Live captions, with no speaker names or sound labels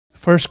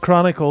First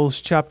Chronicles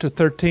chapter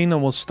 13,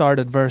 and we'll start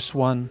at verse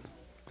 1.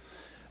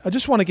 I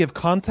just want to give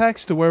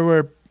context to where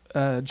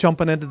we're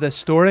jumping into this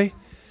story.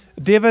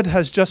 David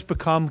has just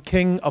become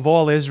king of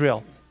all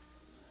Israel.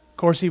 Of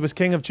course, he was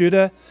king of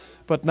Judah,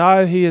 but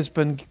now he's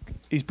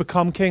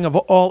become king of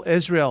all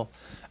Israel.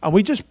 And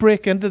we just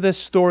break into this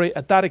story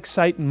at that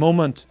exciting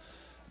moment,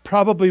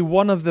 probably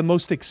one of the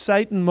most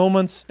exciting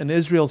moments in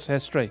Israel's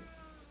history.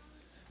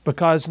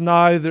 Because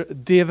now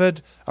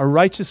David, a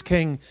righteous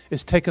king,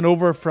 is taken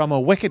over from a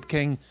wicked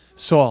king,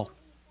 Saul.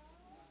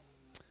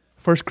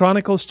 First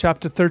Chronicles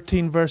chapter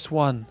 13, verse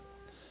 1.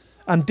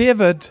 And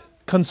David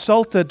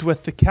consulted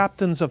with the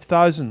captains of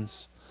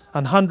thousands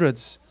and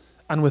hundreds,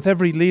 and with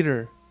every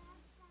leader.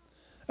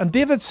 And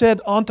David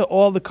said unto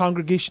all the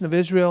congregation of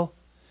Israel,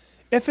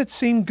 If it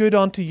seem good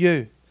unto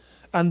you,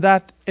 and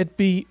that it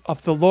be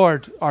of the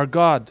Lord our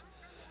God,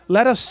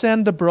 let us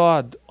send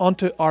abroad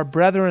unto our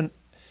brethren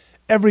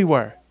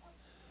everywhere,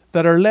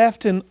 that are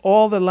left in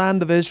all the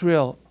land of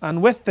Israel, and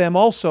with them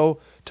also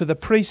to the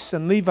priests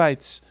and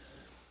Levites,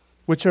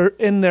 which are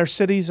in their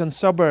cities and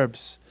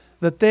suburbs,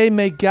 that they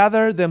may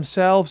gather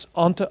themselves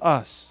unto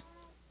us.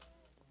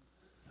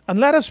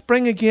 And let us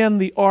bring again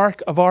the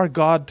ark of our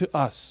God to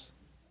us,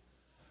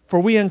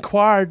 for we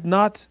inquired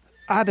not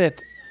at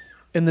it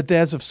in the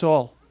days of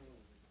Saul.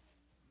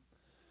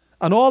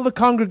 And all the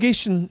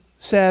congregation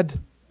said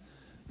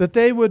that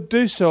they would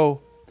do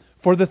so,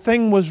 for the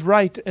thing was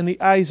right in the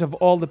eyes of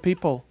all the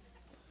people.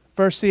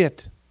 Verse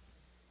 8.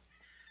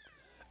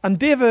 And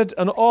David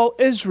and all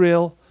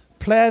Israel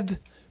pled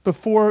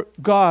before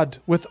God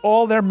with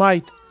all their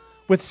might,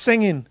 with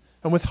singing,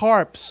 and with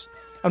harps,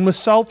 and with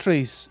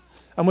psalteries,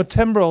 and with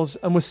timbrels,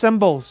 and with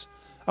cymbals,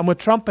 and with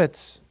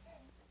trumpets.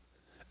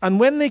 And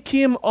when they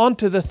came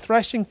unto the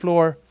threshing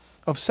floor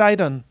of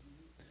Sidon,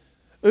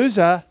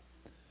 Uzzah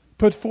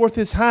put forth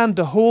his hand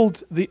to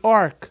hold the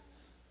ark,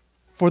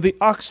 for the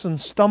oxen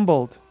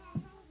stumbled.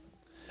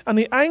 And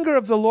the anger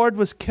of the Lord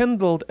was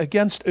kindled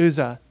against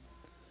Uzzah,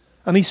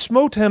 and he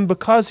smote him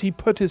because he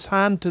put his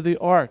hand to the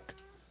ark.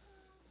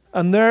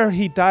 And there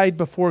he died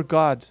before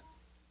God.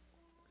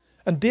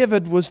 And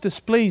David was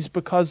displeased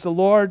because the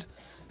Lord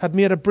had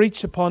made a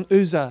breach upon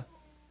Uzzah.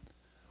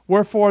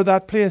 Wherefore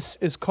that place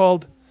is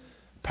called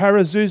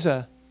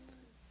Perez-Uzzah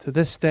to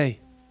this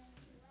day.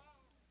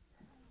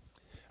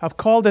 I've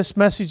called this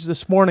message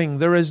this morning,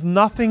 There is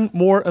nothing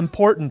more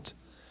important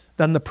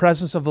than the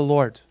presence of the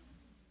Lord.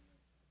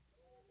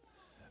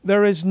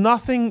 There is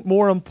nothing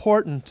more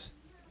important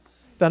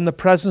than the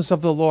presence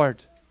of the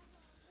Lord.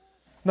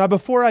 Now,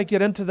 before I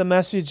get into the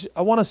message,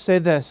 I want to say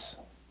this.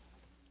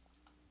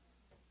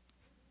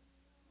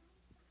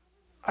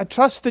 I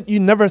trust that you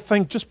never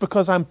think just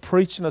because I'm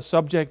preaching a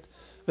subject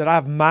that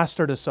I've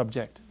mastered a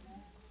subject.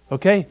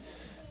 Okay?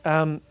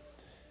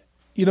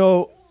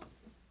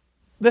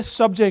 This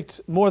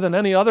subject, more than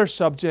any other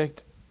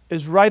subject,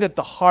 is right at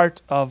the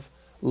heart of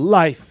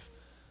life,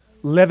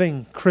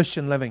 living,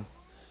 Christian living.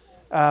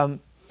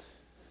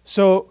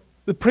 So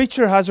the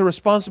preacher has a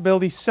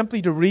responsibility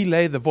simply to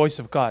relay the voice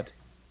of God.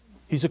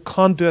 He's a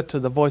conduit to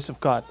the voice of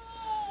God.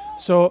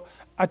 So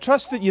I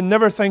trust that you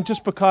never think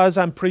just because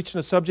I'm preaching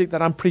a subject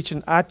that I'm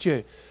preaching at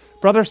you.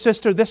 Brother,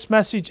 sister, this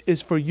message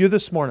is for you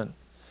this morning.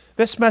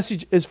 This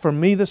message is for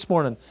me this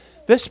morning.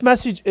 This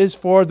message is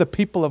for the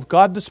people of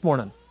God this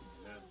morning.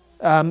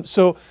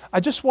 So I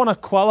just want to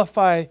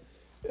qualify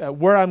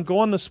where I'm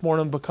going this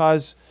morning,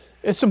 because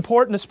it's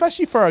important,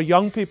 especially for our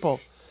young people.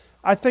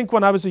 I think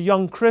when I was a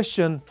young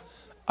Christian,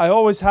 I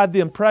always had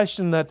the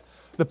impression that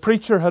the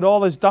preacher had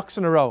all his ducks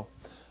in a row,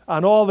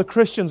 and all the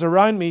Christians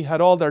around me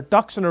had all their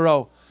ducks in a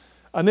row.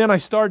 And then I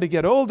started to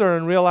get older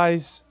and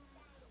realize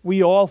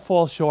we all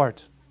fall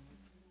short.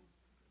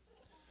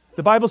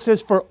 The Bible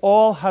says, for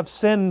all have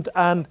sinned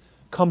and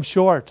come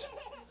short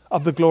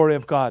of the glory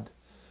of God.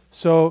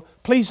 So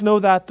please know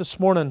that this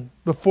morning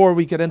before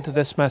we get into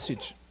this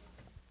message.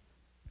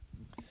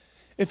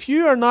 If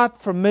you are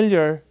not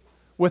familiar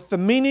with the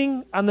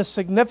meaning and the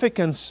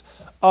significance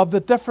of the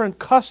different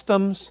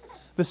customs,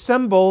 the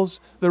symbols,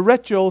 the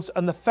rituals,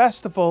 and the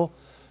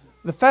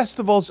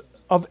festivals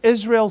of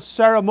Israel's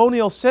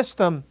ceremonial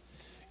system,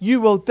 you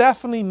will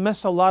definitely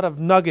miss a lot of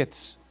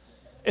nuggets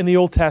in the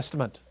Old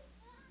Testament.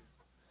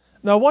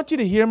 Now, I want you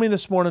to hear me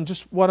this morning,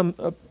 just what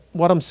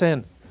I'm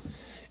saying.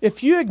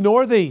 If you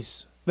ignore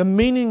these, the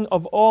meaning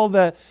of all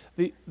the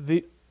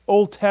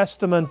Old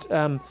Testament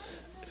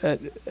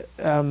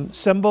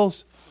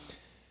symbols,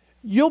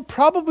 you'll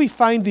probably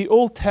find the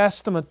Old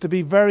Testament to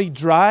be very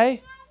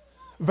dry,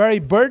 very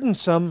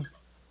burdensome,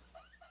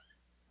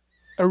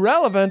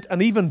 irrelevant,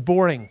 and even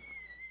boring.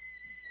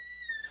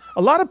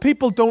 A lot of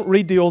people don't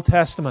read the Old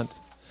Testament.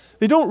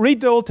 They don't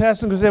read the Old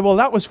Testament because they say, well,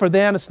 that was for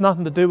then, it's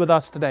nothing to do with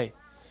us today.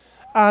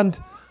 And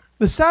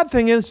the sad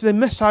thing is they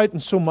miss out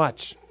on so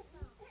much.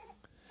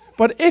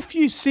 But if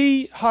you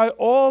see how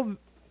all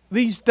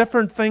these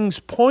different things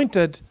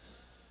pointed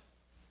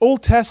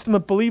Old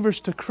Testament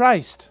believers to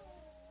Christ,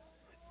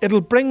 it'll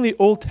bring the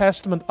Old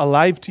Testament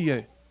alive to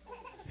you.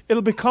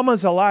 It'll become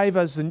as alive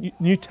as the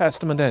New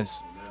Testament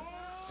is.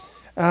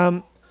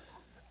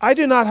 I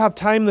do not have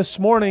time this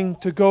morning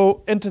to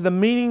go into the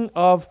meaning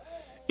of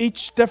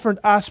each different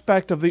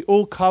aspect of the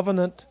Old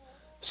Covenant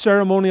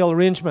ceremonial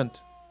arrangement,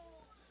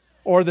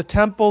 or the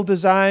temple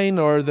design,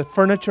 or the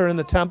furniture in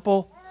the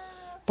temple.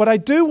 But I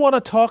do want to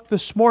talk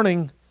this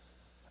morning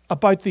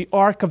about the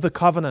Ark of the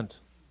Covenant.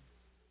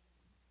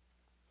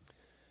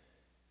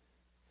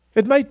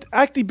 It might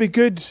actually be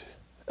good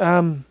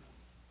to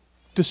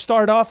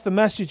start off the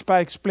message by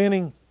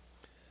explaining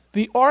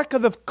the Ark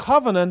of the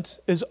Covenant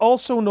is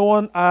also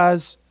known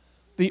as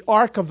the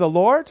Ark of the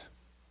Lord,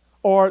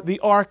 or the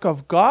Ark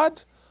of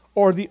God,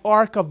 or the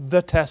Ark of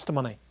the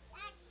Testimony.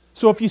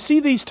 So if you see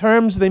these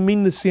terms, they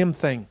mean the same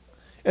thing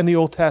in the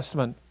Old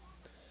Testament.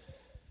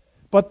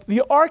 But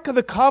the Ark of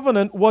the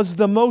Covenant was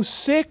the most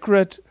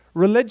sacred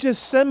religious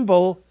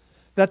symbol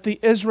that the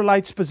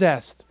Israelites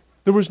possessed.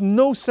 There was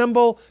no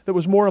symbol that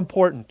was more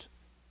important.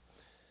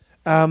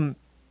 That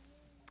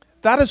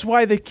is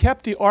why they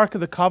kept the Ark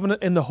of the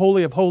Covenant in the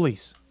Holy of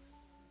Holies.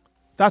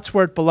 That's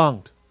where it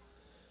belonged.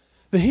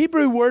 The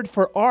Hebrew word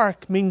for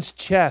ark means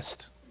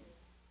chest.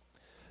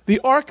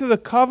 The Ark of the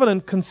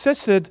Covenant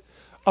consisted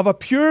of a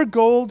pure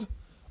gold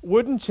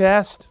wooden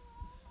chest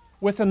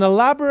with an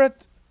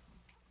elaborate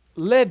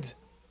lid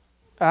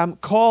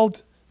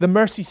called the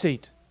mercy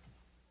seat.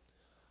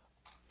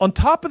 On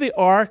top of the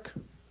ark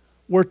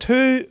were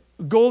two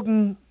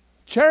golden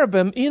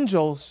cherubim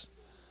angels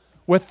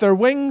with their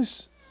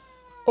wings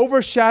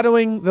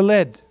overshadowing the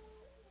lid.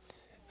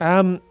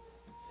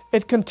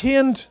 It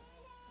contained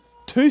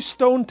 2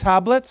 stone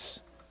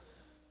tablets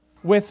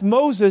with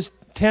Moses'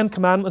 10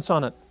 commandments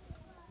on it.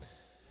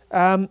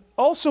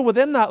 Also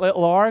within that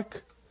little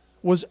ark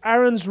was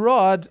Aaron's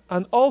rod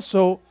and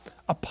also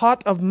a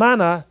pot of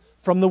manna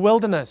from the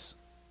wilderness.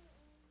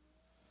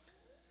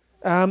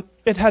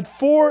 It had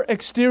 4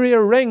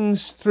 exterior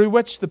rings through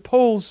which the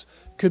poles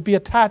could be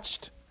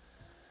attached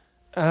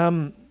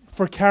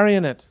for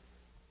carrying it.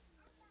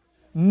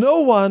 No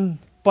one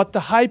but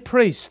the high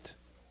priest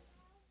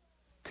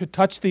could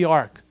touch the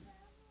ark.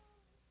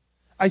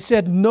 I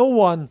said no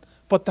one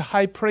but the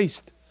high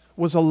priest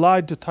was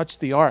allowed to touch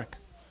the ark.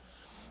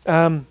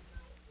 By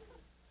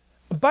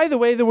the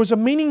way, there was a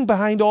meaning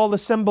behind all the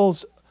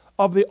symbols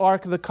of the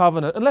Ark of the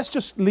Covenant. And let's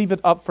just leave it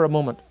up for a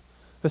moment,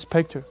 this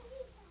picture.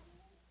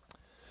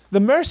 The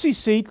mercy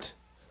seat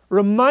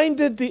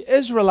reminded the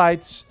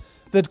Israelites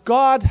that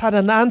God had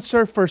an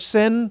answer for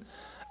sin,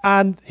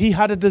 and He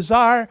had a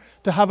desire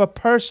to have a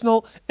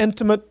personal,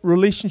 intimate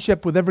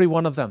relationship with every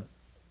one of them.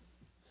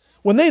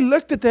 When they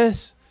looked at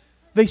this,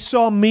 they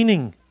saw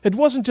meaning. It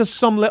wasn't just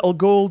some little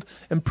gold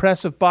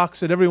impressive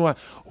box that everyone,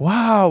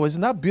 wow,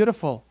 isn't that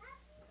beautiful?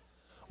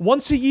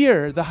 Once a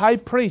year, the high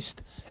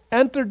priest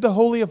entered the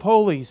Holy of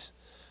Holies,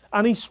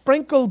 and he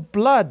sprinkled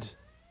blood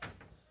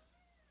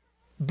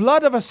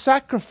of a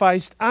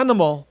sacrificed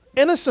animal,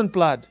 innocent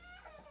blood,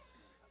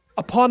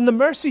 upon the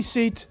mercy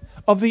seat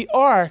of the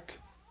ark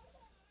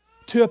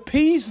to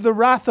appease the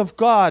wrath of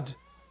God,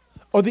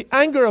 or the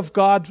anger of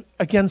God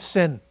against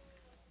sin.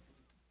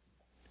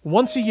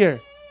 Once a year.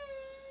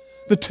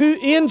 The 2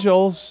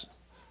 angels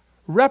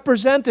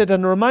represented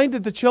and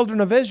reminded the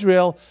children of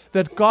Israel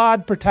that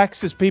God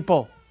protects His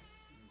people.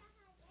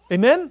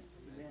 Amen?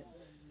 Amen.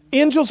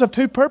 Angels have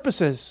 2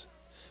 purposes.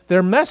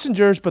 They're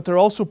messengers, but they're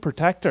also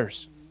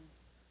protectors.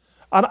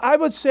 And I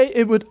would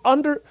say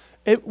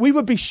we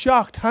would be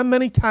shocked how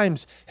many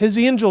times His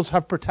angels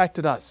have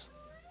protected us.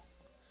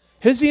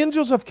 His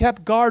angels have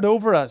kept guard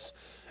over us.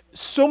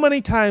 So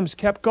many times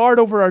kept guard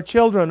over our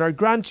children, our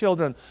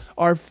grandchildren,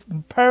 our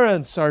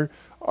parents, our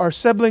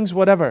siblings,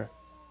 whatever.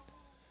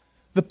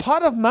 The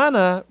pot of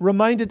manna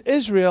reminded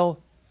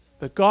Israel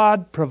that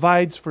God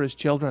provides for His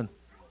children.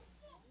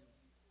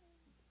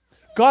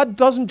 God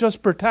doesn't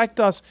just protect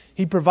us,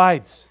 He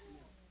provides.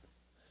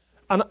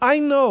 And I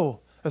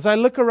know, as I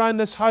look around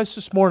this house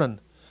this morning,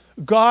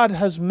 God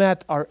has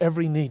met our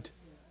every need.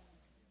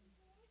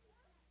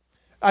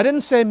 I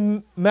didn't say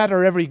met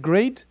our every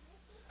greed.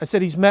 I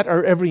said He's met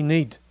our every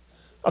need,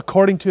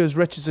 according to His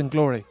riches and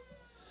glory.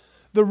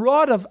 The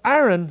rod of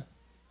Aaron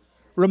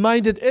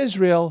reminded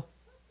Israel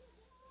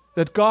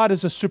that God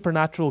is a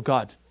supernatural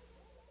God.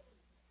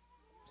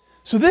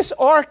 So this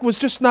ark was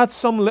just not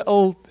some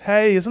little,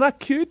 hey, isn't that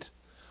cute?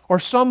 Or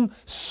some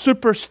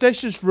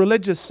superstitious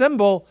religious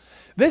symbol.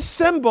 This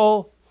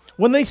symbol,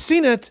 when they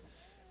seen it,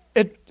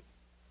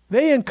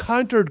 they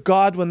encountered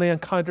God when they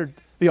encountered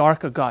the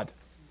ark of God.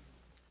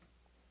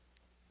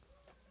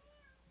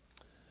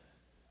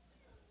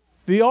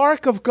 The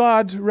ark of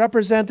God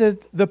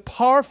represented the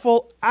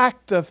powerful,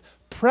 active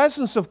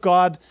presence of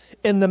God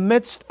in the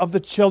midst of the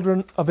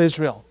children of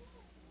Israel.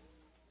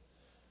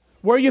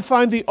 Where you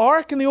found the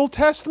ark in the Old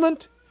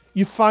Testament,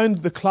 you found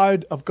the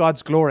cloud of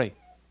God's glory.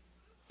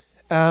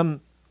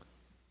 Wherever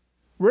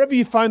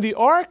you found the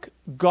ark,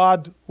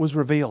 God was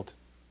revealed.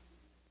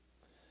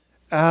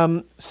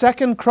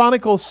 2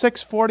 Chronicles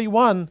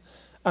 6:41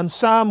 and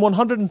Psalm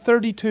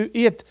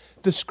 132:8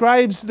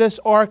 describes this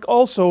ark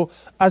also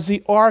as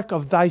the ark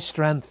of thy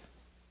strength.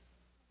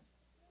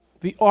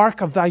 The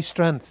ark of thy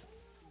strength.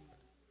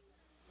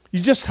 You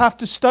just have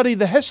to study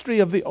the history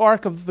of the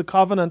Ark of the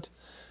Covenant,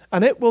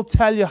 and it will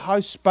tell you how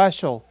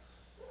special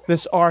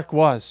this ark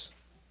was.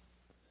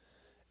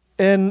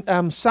 In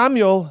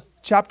Samuel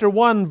chapter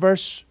 1,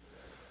 verse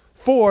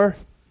 4,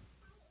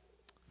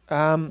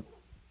 1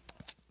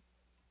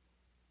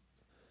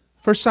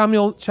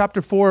 Samuel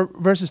chapter 4,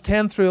 verses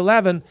 10 through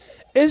 11,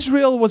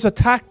 Israel was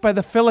attacked by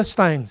the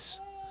Philistines,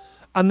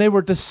 and they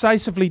were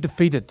decisively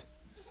defeated.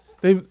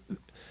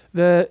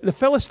 The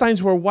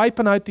Philistines were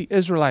wiping out the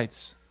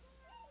Israelites.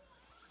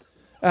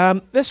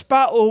 This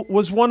battle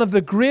was one of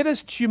the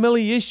greatest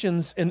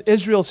humiliations in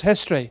Israel's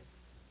history.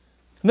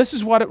 And this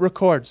is what it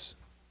records.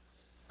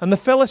 And the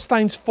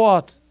Philistines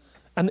fought,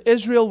 and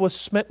Israel was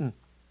smitten.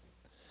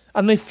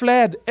 And they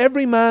fled,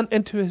 every man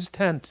into his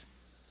tent.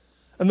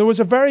 And there was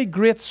a very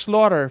great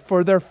slaughter,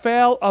 for there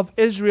fell of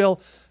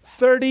Israel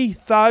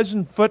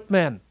 30,000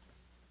 footmen.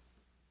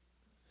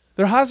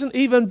 There hasn't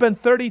even been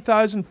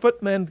 30,000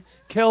 footmen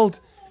killed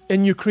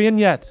in Ukraine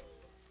yet.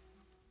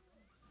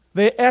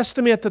 They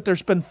estimate that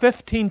there's been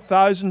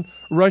 15,000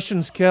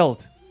 Russians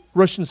killed,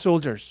 Russian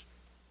soldiers.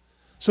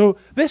 So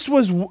this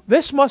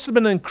must have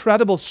been an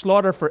incredible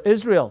slaughter for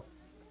Israel.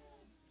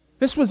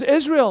 This was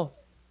Israel,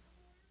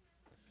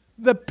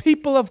 the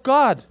people of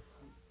God.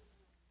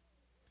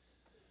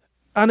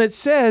 And it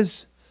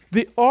says,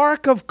 the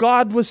ark of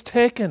God was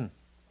taken.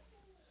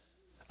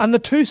 And the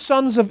two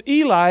sons of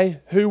Eli,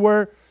 who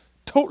were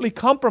totally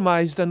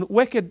compromised and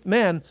wicked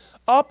men,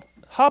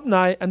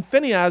 Hophni and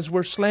Phinehas,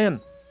 were slain.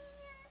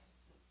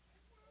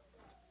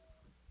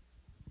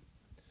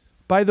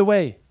 By the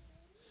way,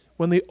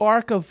 when the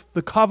Ark of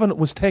the Covenant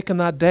was taken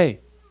that day,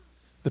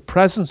 the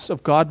presence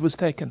of God was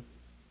taken.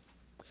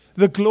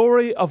 The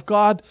glory of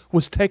God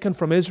was taken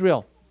from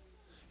Israel.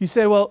 You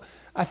say, well,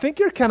 I think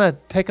you're kind of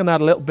taking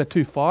that a little bit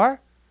too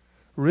far.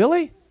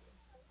 Really?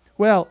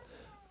 Well,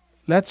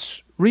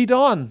 let's read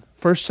on.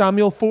 1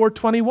 Samuel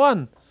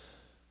 4:21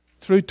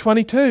 through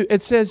 22.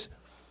 It says,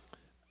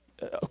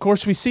 of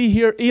course, we see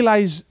here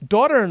Eli's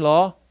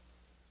daughter-in-law.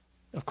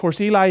 Of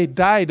course, Eli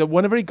died.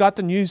 Whenever he got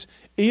the news,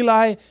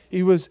 Eli,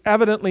 he was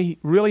evidently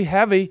really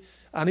heavy,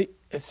 and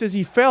it says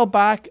he fell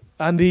back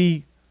and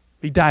he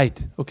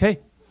died. Okay?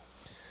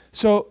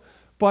 So,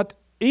 but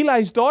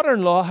Eli's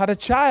daughter-in-law had a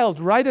child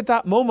right at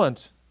that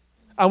moment.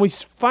 And we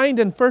find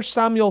in 1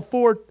 Samuel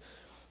 4,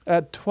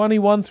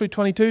 21 through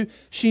 22,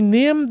 she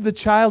named the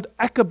child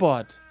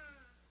Ichabod.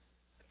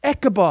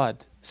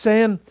 Ichabod,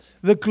 saying,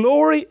 the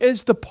glory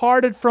is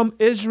departed from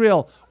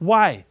Israel.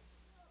 Why?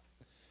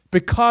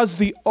 Because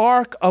the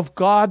ark of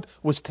God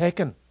was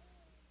taken.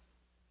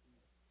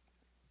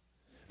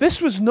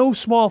 This was no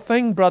small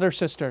thing, brother,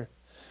 sister.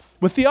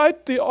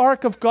 Without the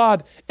ark of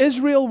God,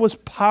 Israel was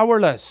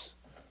powerless.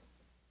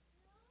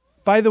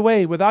 By the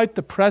way, without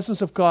the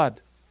presence of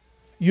God,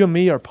 you and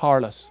me are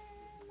powerless.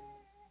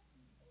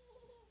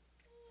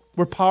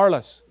 We're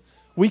powerless.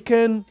 We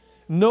can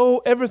know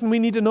everything we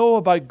need to know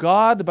about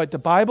God, about the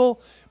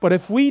Bible, but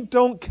if we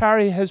don't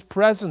carry His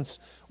presence,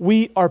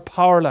 we are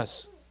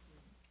powerless.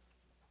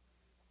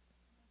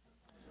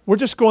 We're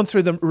just going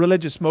through the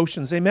religious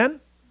motions. Amen?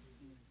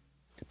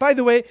 By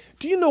the way,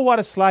 do you know what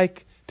it's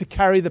like to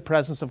carry the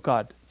presence of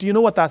God? Do you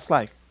know what that's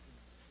like?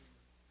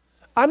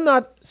 I'm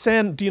not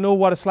saying, do you know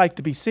what it's like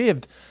to be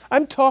saved?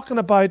 I'm talking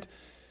about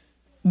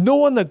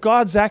knowing that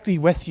God's actually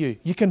with you.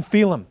 You can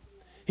feel Him.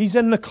 He's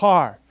in the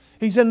car.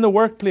 He's in the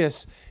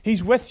workplace.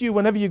 He's with you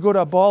whenever you go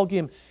to a ball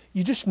game.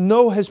 You just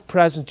know His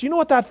presence. Do you know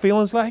what that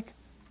feeling's like?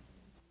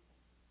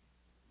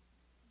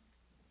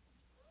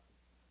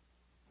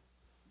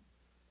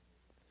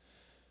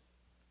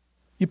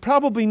 You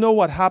probably know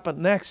what happened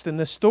next in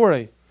this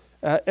story.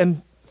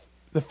 And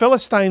the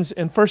Philistines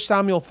in 1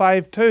 Samuel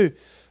 5:2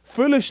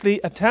 foolishly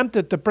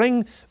attempted to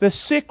bring the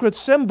sacred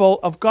symbol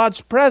of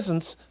God's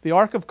presence, the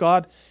Ark of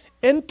God,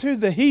 into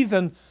the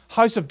heathen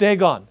house of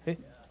Dagon.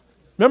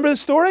 Remember the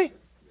story?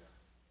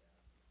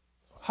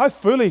 How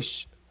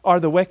foolish are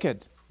the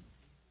wicked.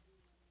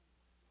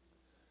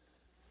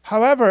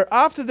 However,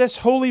 after this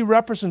holy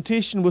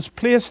representation was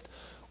placed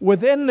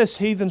within this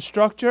heathen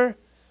structure,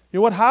 you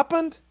know what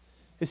happened?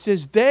 It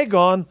says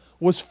Dagon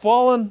was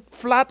fallen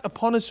flat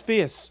upon his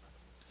face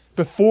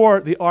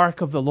before the ark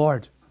of the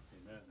Lord.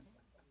 Amen.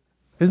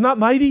 Isn't that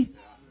mighty?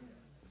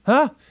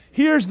 Huh?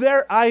 Here's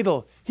their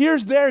idol.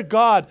 Here's their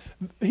God.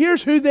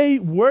 Here's who they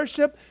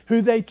worship,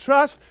 who they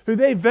trust, who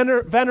they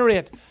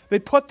venerate. They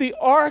put the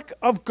ark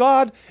of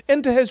God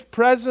into His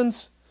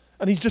presence,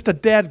 and He's just a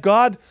dead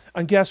God.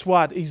 And guess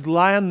what? He's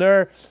lying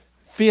there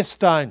face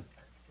down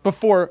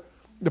before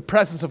the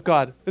presence of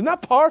God. Isn't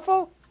that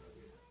powerful?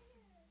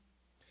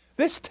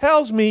 This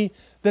tells me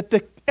that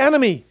the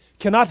enemy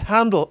cannot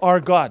handle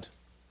our God.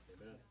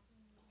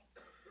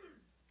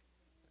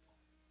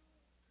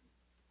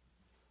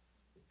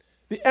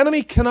 The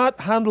enemy cannot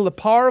handle the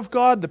power of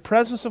God, the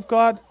presence of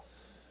God.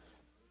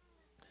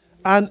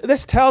 And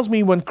this tells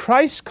me when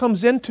Christ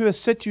comes into a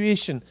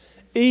situation,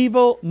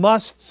 evil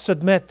must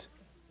submit.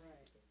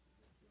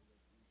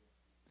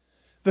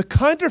 The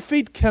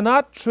counterfeit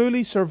cannot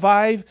truly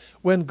survive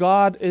when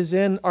God is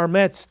in our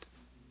midst.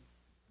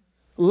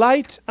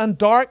 light and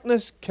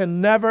darkness can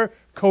never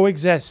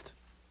coexist.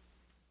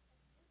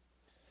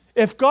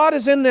 If God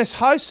is in this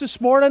house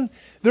this morning,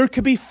 there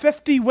could be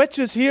 50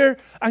 witches here,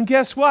 and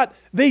guess what?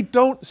 They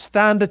don't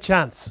stand a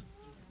chance.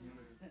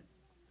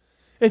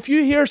 If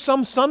you hear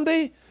some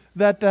Sunday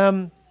that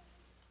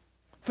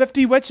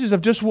 50 witches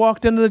have just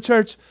walked into the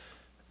church,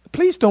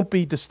 please don't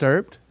be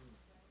disturbed.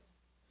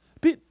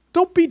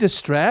 Don't be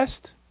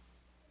distressed.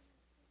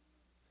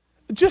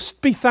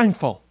 Just be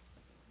thankful.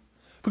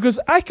 Because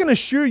I can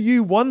assure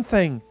you one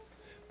thing,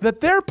 that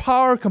their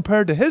power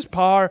compared to His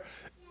power,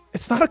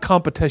 it's not a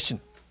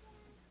competition.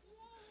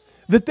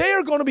 That they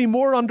are going to be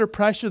more under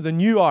pressure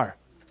than you are.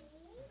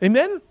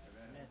 Amen?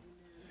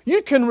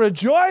 You can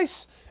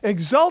rejoice,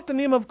 exalt the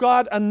name of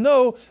God, and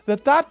know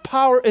that that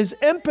power is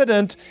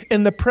impotent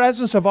in the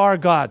presence of our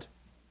God.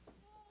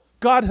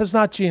 God has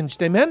not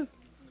changed. Amen?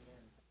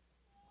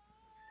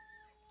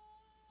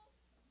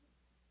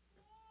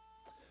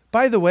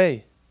 By the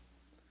way,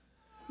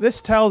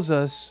 this tells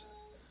us,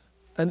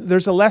 and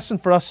there's a lesson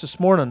for us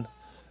this morning,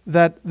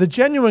 that the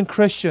genuine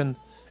Christian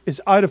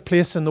is out of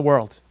place in the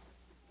world.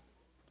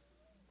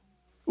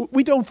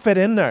 We don't fit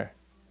in there.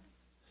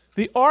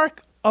 The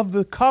Ark of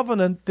the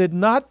Covenant did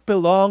not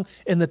belong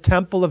in the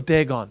temple of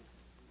Dagon.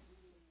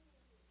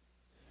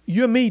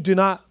 You and me do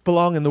not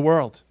belong in the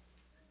world.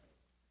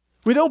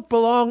 We don't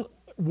belong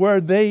where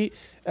they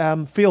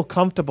feel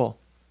comfortable.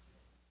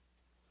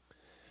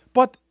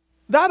 But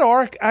that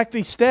ark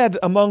actually stayed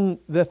among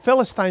the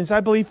Philistines, I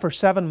believe, for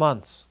 7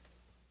 months.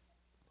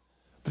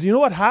 But you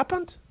know what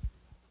happened?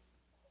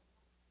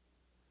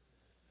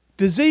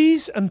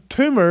 Disease and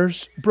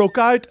tumors broke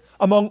out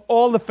among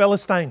all the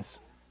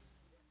Philistines.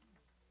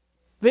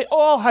 They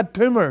all had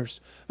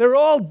tumors. They were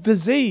all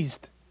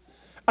diseased.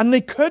 And they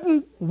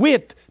couldn't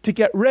wait to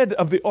get rid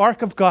of the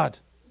Ark of God.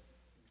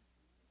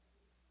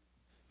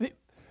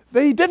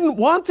 They didn't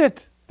want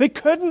it. They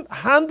couldn't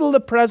handle the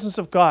presence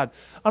of God.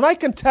 And I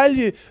can tell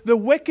you, the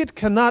wicked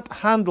cannot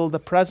handle the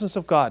presence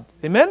of God.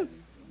 Amen?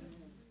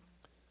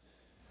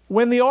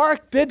 When the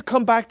Ark did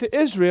come back to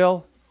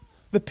Israel,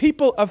 the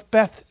people of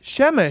Beth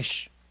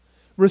Shemesh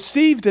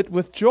received it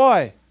with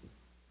joy.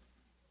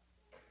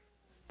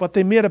 But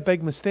they made a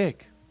big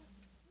mistake.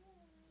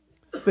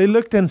 They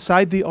looked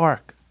inside the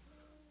ark.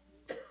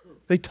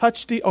 They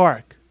touched the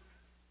ark.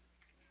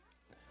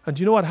 And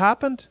do you know what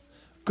happened?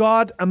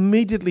 God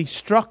immediately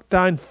struck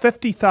down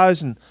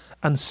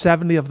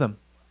 50,070 of them.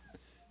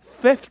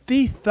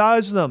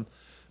 50,000 of them,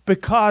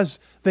 because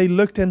they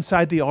looked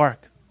inside the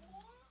ark.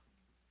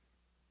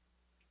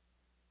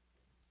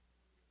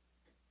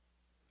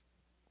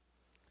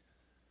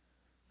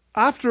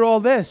 After all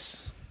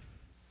this,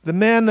 the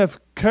men of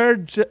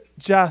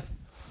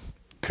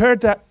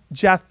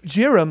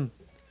Kirjath-Jearim,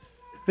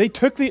 they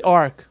took the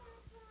ark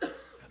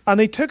and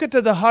they took it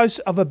to the house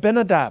of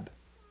Abinadab,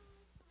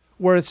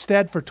 where it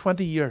stayed for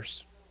 20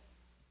 years.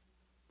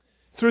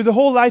 Through the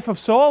whole life of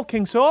Saul,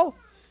 King Saul,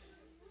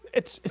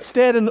 it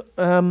stayed in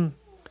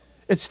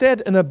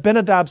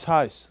Abinadab's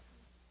house.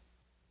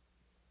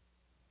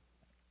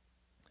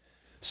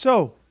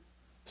 So,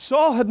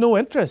 Saul had no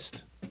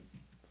interest.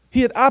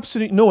 He had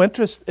absolutely no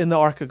interest in the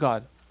Ark of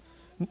God.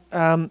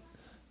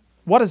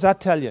 What does that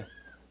tell you?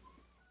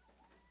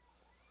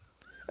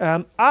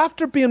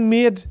 After being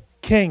made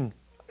king,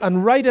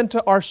 and right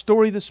into our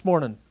story this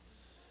morning,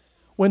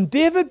 when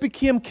David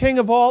became king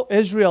of all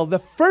Israel, the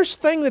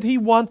first thing that he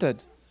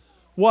wanted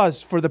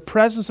was for the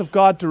presence of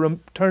God to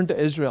return to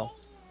Israel.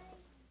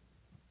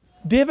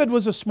 David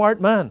was a smart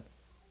man.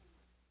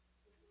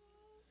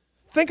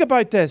 Think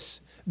about this.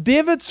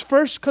 David's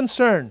first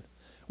concern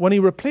when he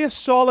replaced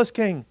Saul as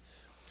king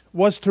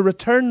was to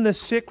return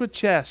this sacred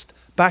chest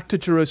back to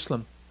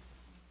Jerusalem.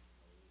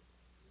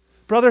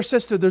 Brother,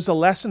 sister, there's a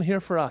lesson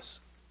here for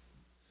us.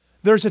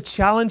 There's a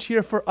challenge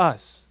here for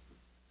us.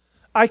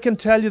 I can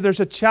tell you there's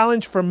a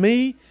challenge for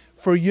me,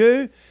 for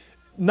you,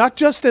 not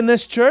just in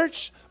this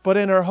church, but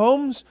in our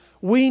homes.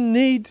 We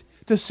need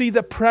to see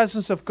the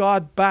presence of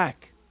God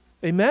back.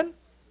 Amen?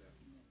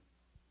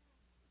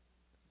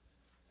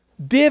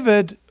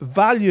 David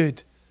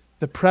valued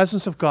the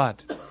presence of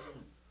God.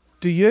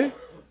 Do you?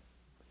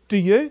 Do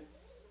you?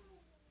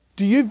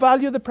 Do you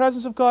value the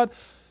presence of God?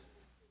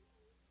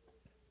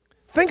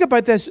 Think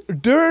about this.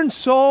 During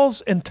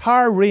Saul's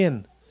entire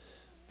reign,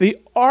 the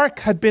ark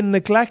had been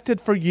neglected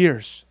for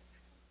years.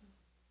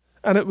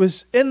 And it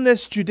was in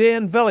this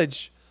Judean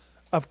village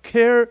of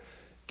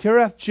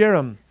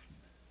Kiriath-Jearim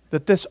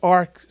that this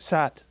ark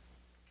sat.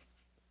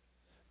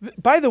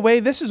 By the way,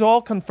 this is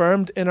all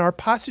confirmed in our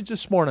passage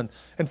this morning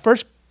in 1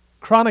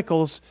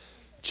 Chronicles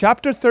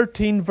chapter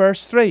 13,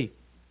 verse 3,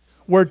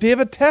 where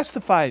David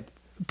testified.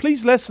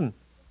 Please listen.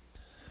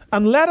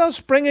 And let us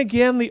bring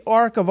again the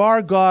ark of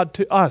our God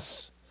to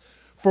us,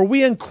 for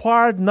we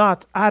inquired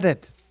not at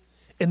it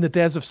in the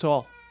days of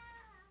Saul.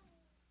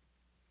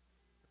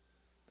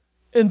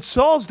 In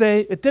Saul's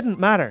day, it didn't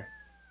matter.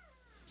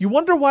 You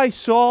wonder why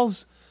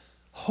Saul's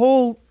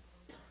whole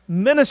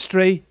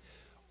ministry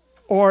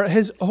or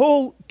his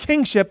whole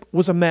kingship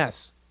was a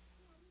mess.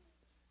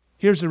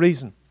 Here's the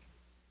reason.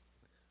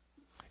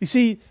 You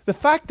see, the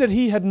fact that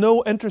he had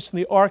no interest in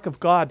the ark of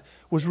God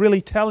was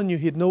really telling you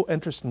he had no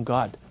interest in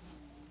God.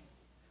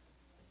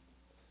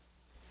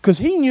 Because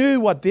he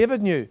knew what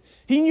David knew.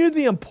 He knew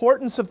the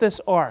importance of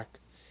this ark.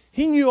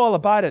 He knew all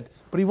about it,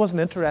 but he wasn't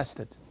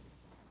interested.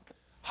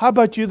 How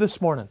about you this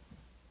morning?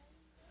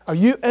 Are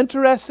you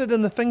interested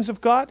in the things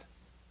of God?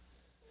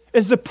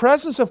 Is the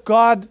presence of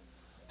God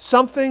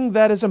something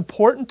that is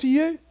important to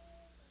you?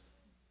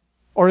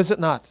 Or is it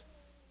not?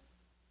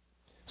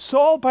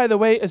 Saul, by the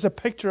way, is a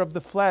picture of the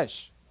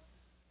flesh.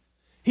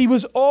 He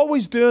was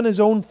always doing his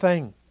own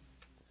thing.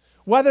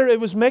 Whether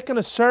it was making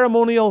a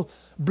ceremonial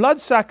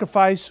blood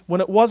sacrifice when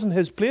it wasn't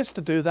his place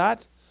to do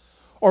that,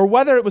 or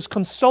whether it was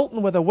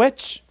consulting with a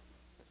witch,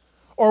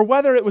 or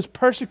whether it was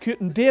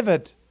persecuting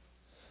David,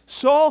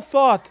 Saul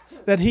thought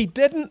that he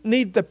didn't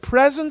need the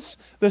presence,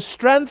 the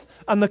strength,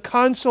 and the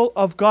counsel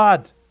of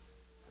God.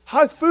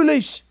 How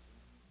foolish!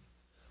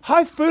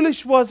 How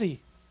foolish was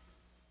he?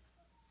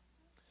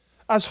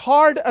 As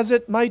hard as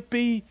it might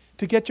be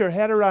to get your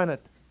head around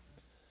it,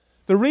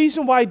 the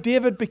reason why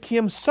David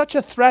became such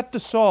a threat to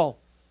Saul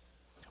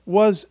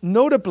was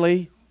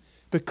notably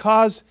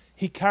because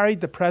he carried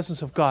the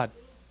presence of God.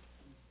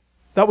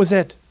 That was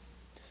it.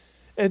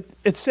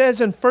 It says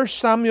in 1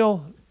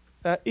 Samuel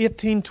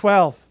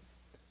 18:12,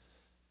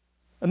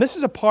 and this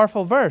is a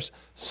powerful verse,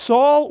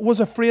 Saul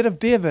was afraid of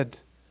David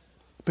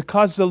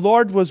because the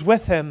Lord was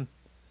with him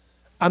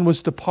and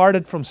was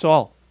departed from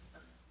Saul.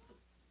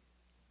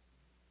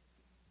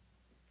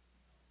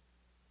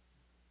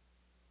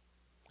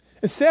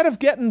 Instead of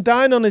getting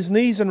down on his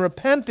knees and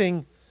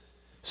repenting,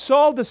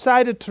 Saul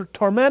decided to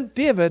torment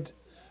David,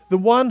 the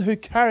one who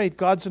carried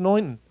God's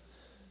anointing.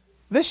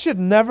 This should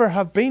never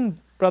have been,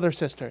 brother,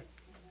 sister.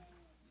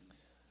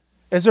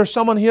 Is there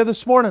someone here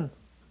this morning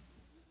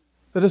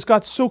that has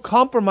got so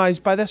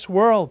compromised by this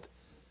world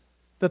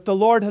that the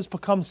Lord has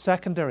become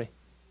secondary?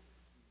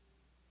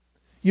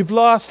 You've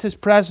lost His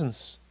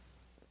presence,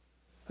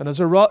 and as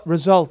a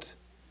result,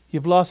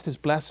 you've lost His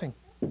blessing.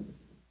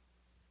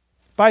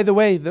 By the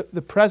way,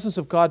 the presence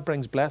of God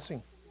brings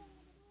blessing.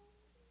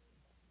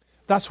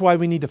 That's why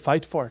we need to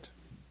fight for it.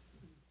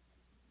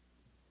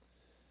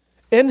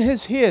 In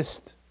his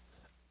haste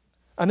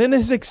and in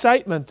his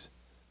excitement,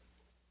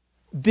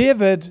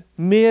 David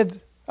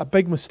made a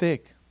big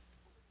mistake.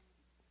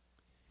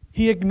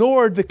 He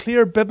ignored the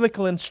clear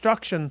biblical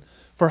instruction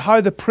for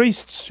how the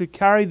priests should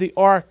carry the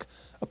ark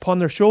upon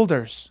their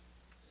shoulders.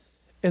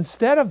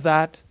 Instead of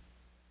that,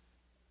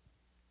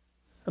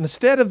 and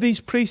instead of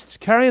these priests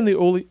carrying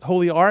the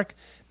holy ark,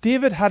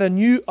 David had a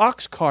new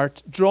ox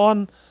cart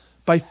drawn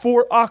by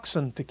 4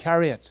 oxen to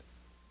carry it.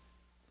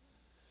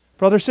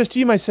 Brother, sister,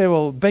 you might say,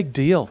 well, big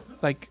deal.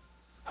 Like,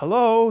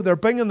 hello, they're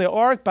bringing the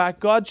ark back.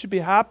 God should be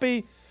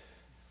happy.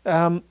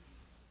 It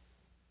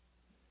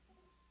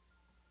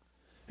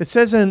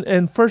says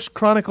in 1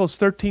 Chronicles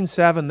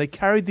 13:7, they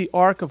carried the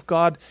ark of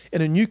God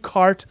in a new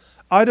cart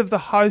out of the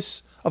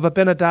house of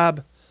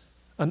Abinadab,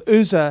 and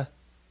Uzzah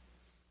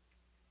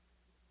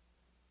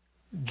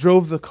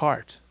drove the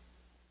cart.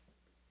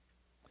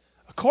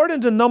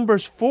 According to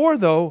Numbers 4,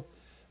 though,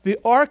 the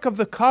Ark of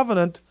the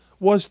Covenant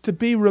was to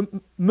be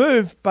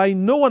removed by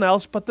no one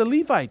else but the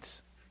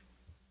Levites.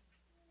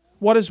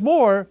 What is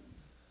more,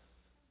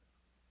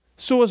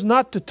 so as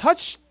not to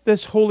touch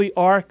this holy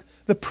ark,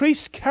 the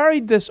priests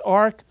carried this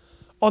ark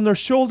on their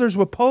shoulders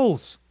with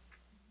poles.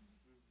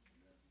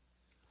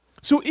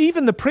 So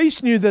even the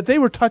priests knew that they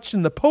were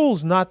touching the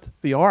poles, not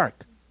the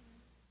ark.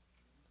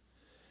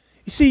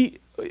 You see,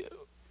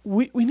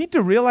 we need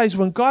to realize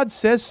when God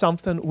says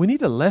something, we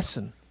need to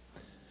listen.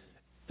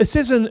 It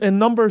says in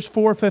Numbers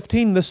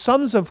 4:15, the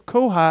sons of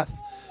Kohath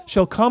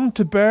shall come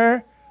to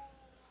bear,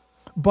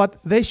 but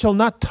they shall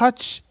not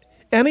touch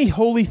any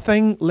holy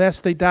thing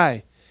lest they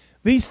die.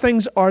 These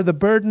things are the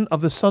burden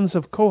of the sons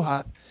of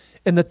Kohath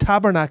in the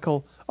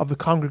tabernacle of the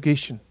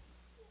congregation.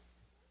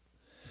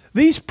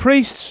 These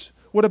priests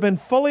would have been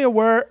fully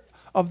aware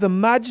of the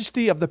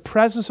majesty of the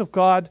presence of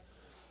God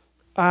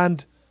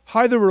and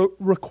how they were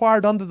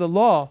required under the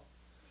law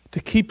to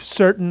keep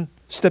certain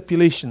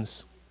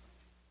stipulations.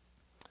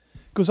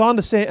 It goes on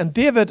to say, and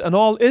David and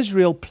all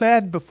Israel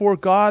pled before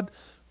God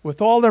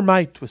with all their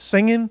might, with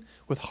singing,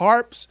 with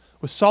harps,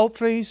 with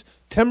psalteries,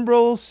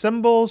 timbrels,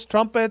 cymbals,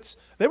 trumpets.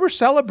 They were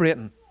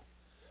celebrating.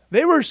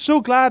 They were so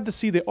glad to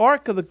see the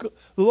ark of the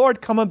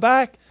Lord coming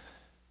back.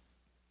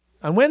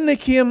 And when they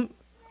came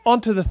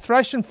onto the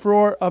threshing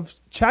floor of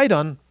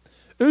Chidon,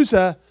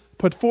 Uzzah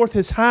put forth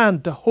his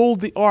hand to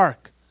hold the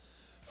ark,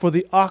 for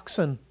the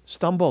oxen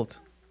stumbled.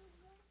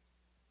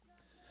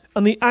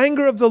 And the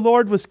anger of the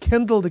Lord was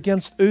kindled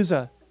against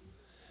Uzzah,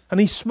 and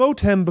he smote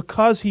him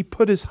because he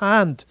put his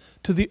hand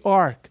to the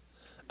ark,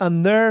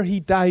 and there he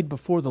died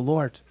before the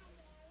Lord.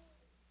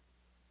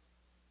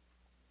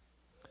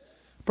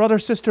 Brother,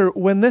 sister,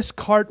 when this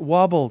cart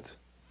wobbled,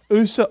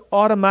 Uzzah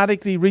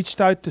automatically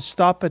reached out to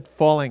stop it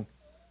falling.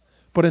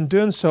 But in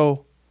doing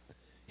so,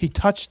 he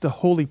touched the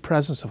holy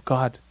presence of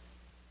God.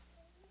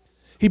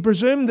 He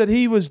presumed that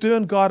he was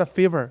doing God a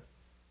favor,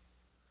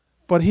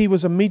 but he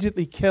was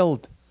immediately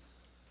killed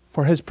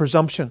for his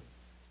presumption.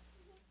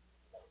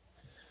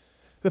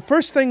 The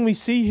first thing we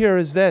see here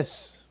is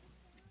this.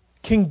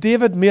 King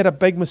David made a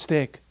big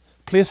mistake,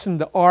 placing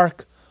the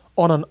ark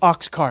on an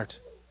ox cart.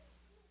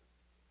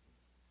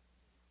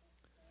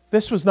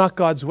 This was not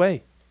God's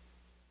way.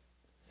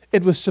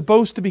 It was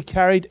supposed to be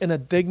carried in a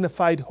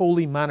dignified,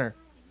 holy manner.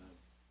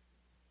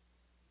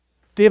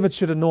 David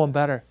should have known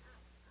better.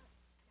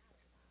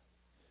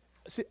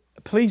 See,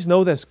 please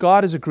know this.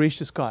 God is a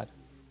gracious God.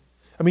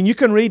 I mean, you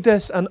can read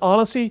this, and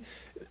honestly,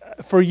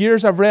 for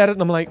years I've read it,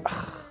 and I'm like,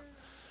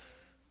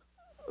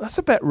 that's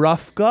a bit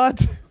rough, God.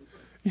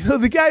 You know,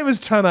 the guy was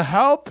trying to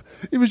help.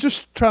 He was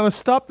just trying to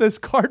stop this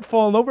cart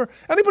falling over.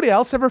 Anybody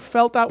else ever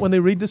felt that when they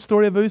read the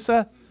story of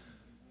Uzzah?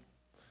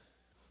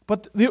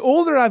 But the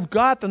older I've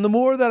got and the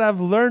more that I've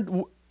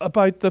learned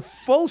about the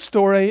full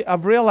story,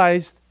 I've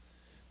realized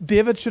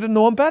David should have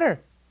known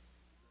better.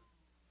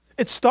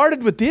 It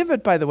started with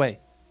David, by the way.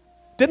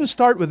 It didn't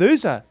start with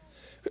Uzzah.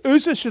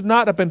 Uzzah should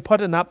not have been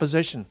put in that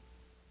position.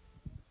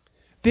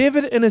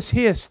 David, in his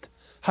haste,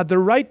 had the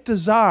right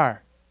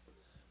desire,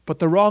 but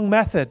the wrong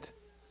method,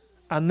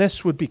 and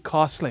this would be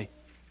costly.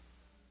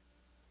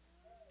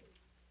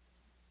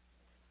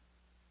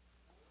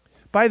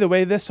 By the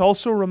way, this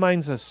also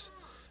reminds us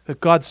that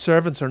God's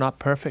servants are not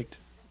perfect.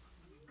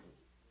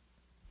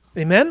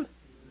 Amen?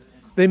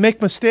 They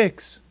make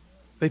mistakes.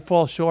 They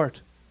fall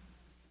short.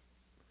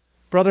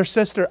 Brother,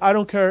 sister, I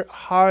don't care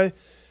how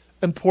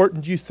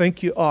important you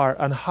think you are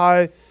and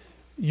how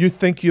you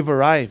think you've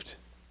arrived.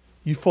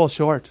 You fall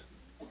short.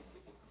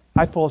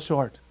 I fall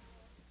short.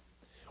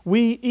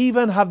 We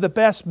even have the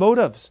best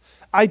motives.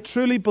 I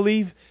truly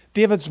believe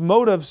David's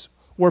motives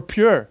were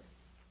pure.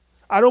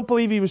 I don't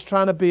believe he was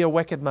trying to be a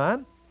wicked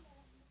man.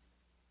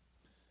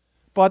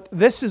 But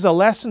this is a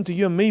lesson to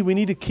you and me. We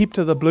need to keep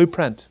to the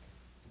blueprint.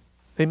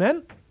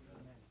 Amen?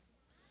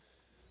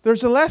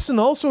 There's a lesson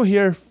also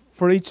here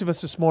for each of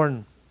us this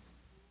morning.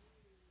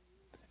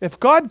 If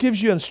God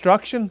gives you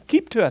instruction,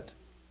 keep to it.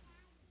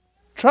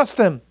 Trust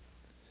Him.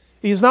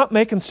 He's not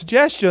making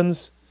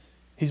suggestions.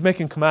 He's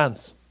making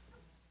commands.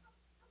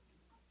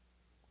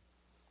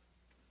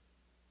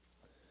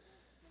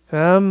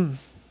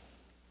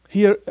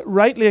 He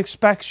rightly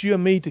expects you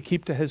and me to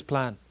keep to His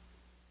plan.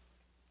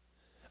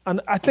 And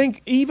I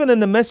think even in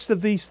the midst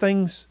of these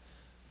things,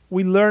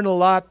 we learn a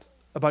lot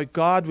about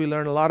God. We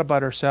learn a lot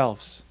about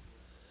ourselves.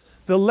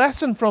 The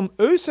lesson from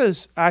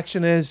Uzzah's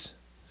action is,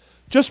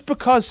 just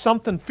because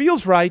something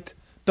feels right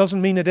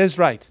doesn't mean it is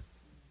right.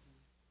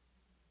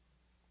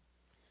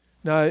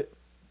 Now,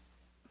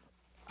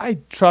 I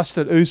trust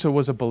that Uzzah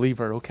was a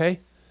believer, okay?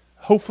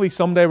 Hopefully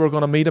someday we're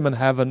going to meet him in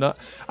heaven.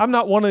 I'm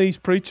not one of these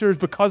preachers,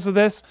 because of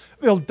this,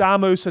 they'll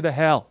damn Uzzah to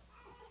hell.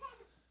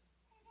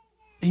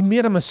 He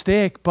made a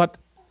mistake, but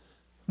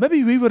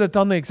maybe we would have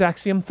done the exact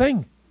same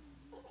thing.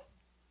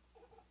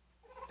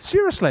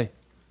 Seriously.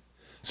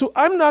 So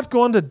I'm not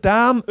going to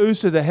damn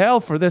Uzzah to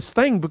hell for this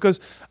thing, because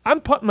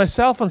I'm putting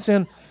myself and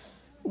saying,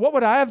 what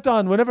would I have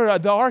done whenever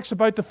the ark's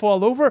about to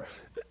fall over?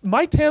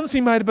 My tendency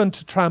might have been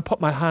to try and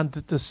put my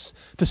hand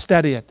to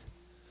steady it.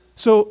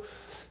 So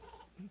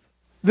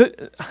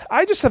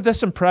I just have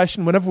this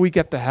impression whenever we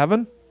get to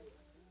heaven,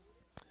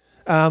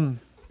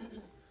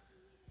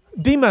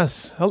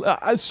 Demas,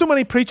 so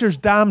many preachers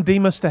damn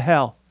Demas to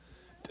hell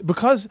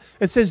because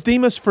it says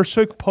Demas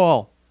forsook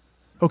Paul.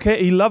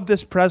 Okay, he loved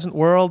this present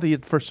world. He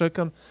had forsook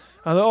him.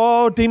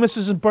 And Demas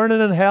is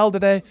burning in hell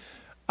today.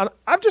 And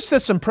I've just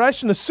this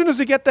impression, as soon as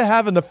they get to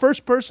heaven, the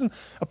first person,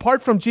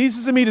 apart from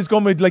Jesus I meet, is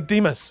going to be like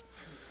Demas.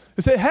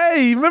 They say,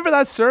 hey, remember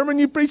that sermon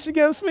you preached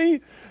against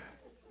me?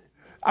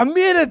 I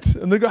made it.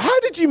 And they go, how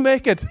did you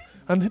make it?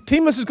 And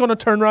Demas is going to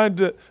turn around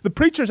to the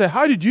preacher and say,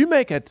 how did you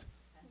make it?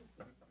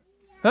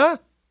 Huh?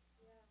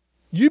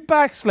 You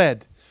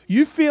backslid.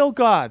 You failed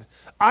God.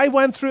 I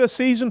went through a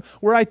season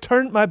where I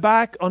turned my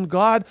back on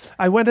God.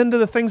 I went into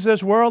the things of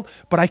this world,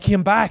 but I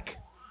came back.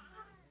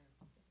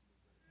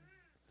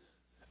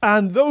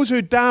 And those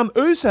who damn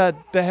Uzzah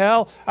to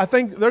hell, I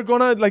think they're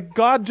going to, like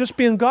God just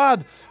being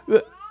God.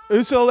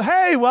 Uzzah,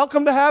 hey,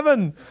 welcome to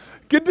heaven.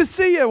 Good to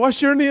see you.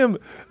 What's your name?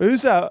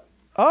 Uzzah.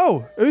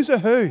 Oh, Uzzah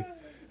who? Do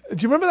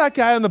you remember that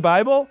guy in the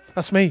Bible?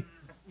 That's me.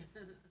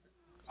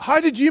 How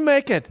did you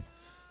make it?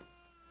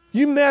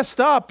 You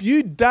messed up.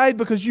 You died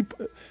because you...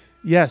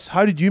 Yes,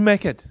 how did you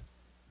make it?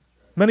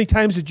 Many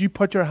times did you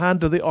put your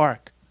hand to the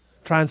ark,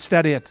 try and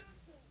steady it?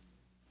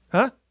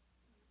 Huh?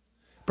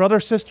 Brother,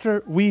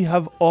 sister, we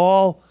have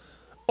all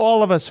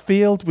of us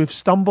failed, we've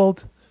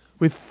stumbled,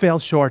 we've fell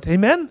short.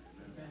 Amen?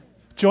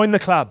 Join the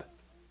club.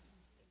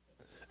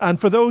 And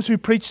for those who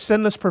preach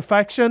sinless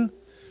perfection,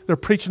 they're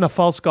preaching a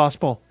false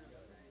gospel.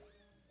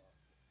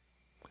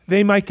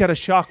 They might get a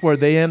shock where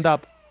they end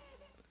up.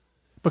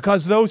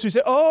 Because those who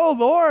say, oh,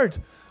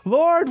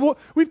 Lord,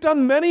 we've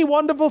done many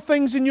wonderful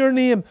things in your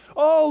name.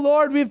 Oh,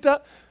 Lord, we've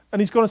done...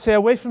 And he's going to say,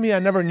 away from me, I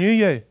never knew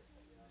you.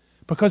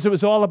 Because it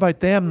was all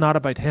about them, not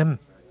about him.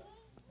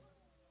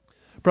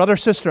 Brother,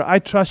 sister, I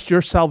trust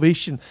your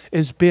salvation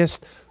is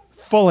based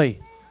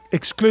fully,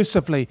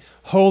 exclusively,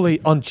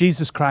 wholly on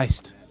Jesus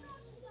Christ.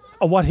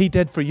 On what he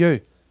did for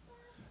you.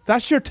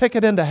 That's your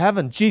ticket into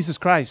heaven, Jesus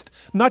Christ.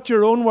 Not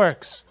your own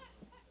works.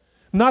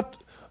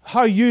 Not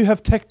how you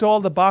have ticked all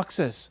the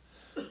boxes.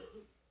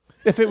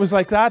 If it was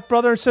like that,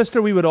 brother or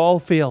sister, we would all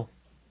fail.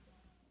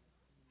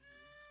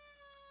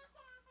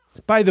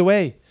 By the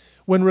way,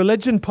 when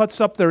religion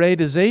puts up their A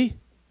to Z,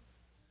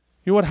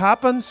 you know what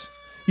happens?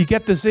 You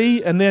get the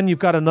Z and then you've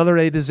got another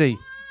A to Z.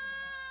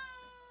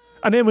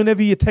 And then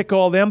whenever you tick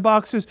all them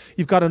boxes,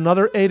 you've got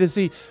another A to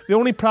Z. The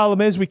only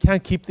problem is we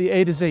can't keep the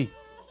A to Z.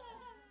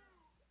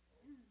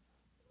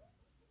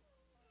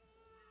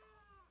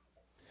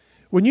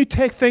 When you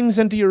take things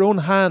into your own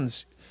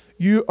hands,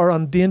 you are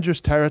on dangerous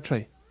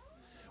territory.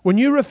 When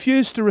you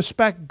refuse to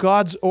respect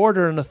God's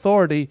order and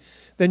authority,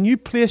 then you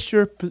place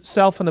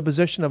yourself in a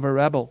position of a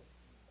rebel.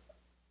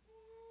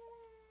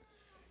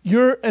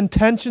 Your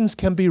intentions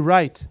can be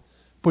right,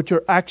 but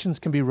your actions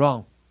can be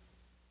wrong.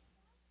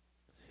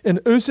 In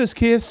Uzzah's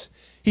case,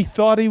 he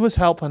thought he was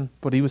helping,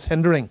 but he was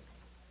hindering.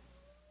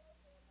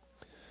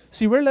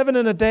 See, we're living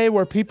in a day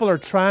where people are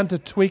trying to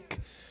tweak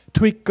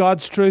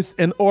God's truth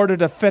in order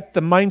to fit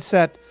the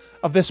mindset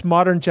of this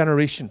modern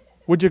generation.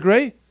 Would you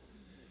agree?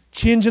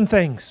 Changing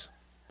things.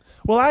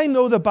 Well, I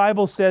know the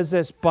Bible says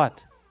this,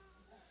 but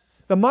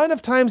the amount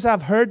of times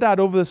I've heard that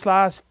over this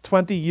last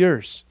 20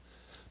 years,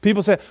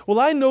 people say, well,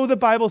 I know the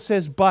Bible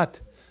says, but.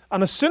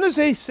 And as soon as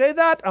they say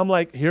that, I'm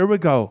like, here we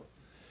go.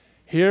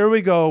 Here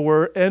we go.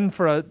 We're in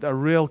for a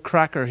real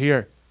cracker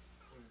here.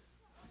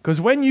 Because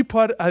when you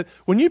put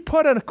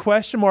in a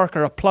question mark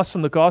or a plus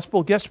in the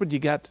gospel, guess what you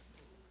get?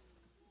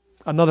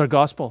 Another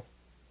gospel.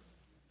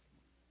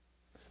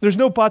 There's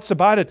no buts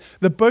about it.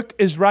 The book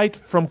is right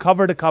from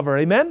cover to cover.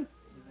 Amen?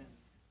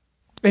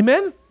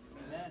 Amen?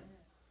 Amen.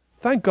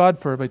 Thank God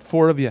for about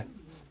 4 of you.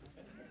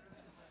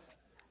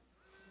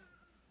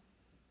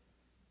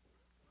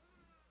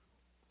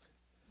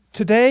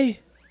 Today,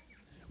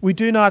 we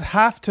do not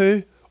have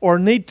to or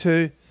need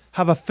to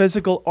have a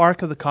physical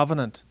Ark of the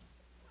Covenant.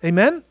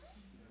 Amen?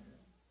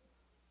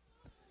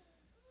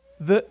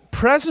 The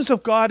presence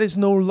of God is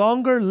no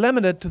longer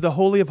limited to the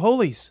Holy of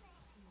Holies.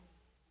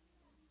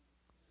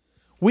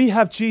 We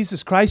have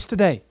Jesus Christ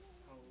today.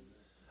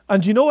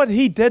 And you know what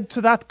He did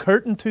to that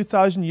curtain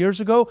 2,000 years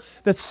ago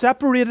that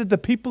separated the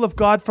people of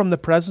God from the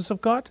presence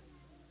of God?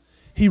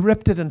 He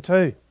ripped it in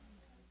two.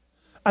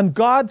 And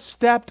God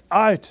stepped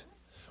out.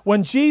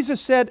 When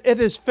Jesus said, it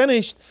is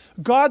finished,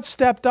 God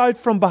stepped out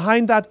from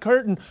behind that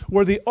curtain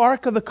where the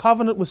Ark of the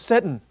Covenant was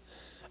sitting.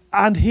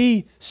 And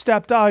He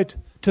stepped out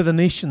to the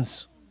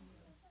nations.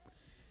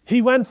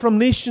 He went from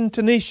nation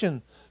to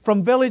nation,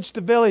 from village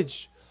to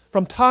village,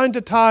 from town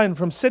to town,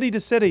 from city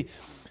to city,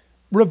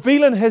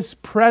 revealing His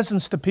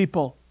presence to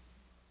people.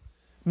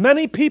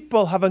 Many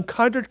people have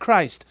encountered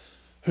Christ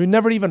who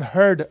never even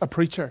heard a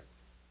preacher.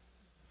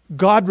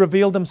 God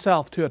revealed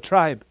Himself to a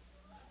tribe,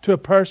 to a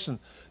person.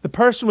 The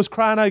person was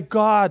crying out,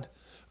 God,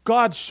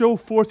 God, show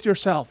forth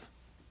yourself.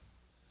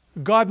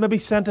 God maybe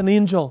sent an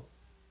angel.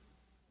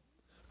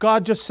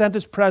 God just sent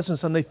His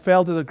presence and they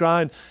fell to the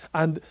ground.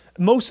 And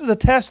most of the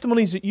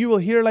testimonies that you will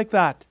hear like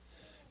that,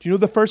 do you know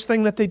the first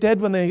thing that they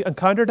did when they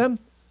encountered Him?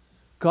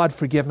 God,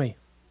 forgive me.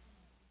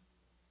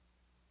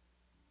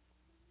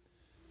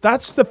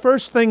 That's the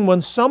first thing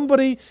when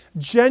somebody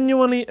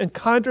genuinely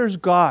encounters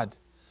God.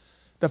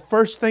 The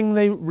first thing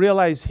they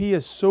realize, He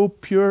is so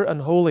pure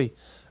and holy,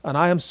 and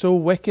I am so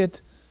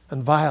wicked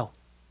and vile.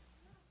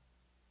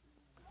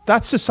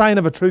 That's the sign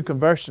of a true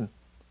conversion.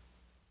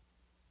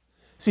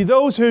 See,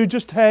 those who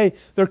just, hey,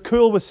 they're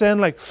cool with sin,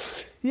 like,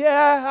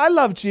 yeah, I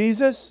love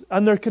Jesus,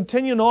 and they're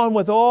continuing on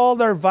with all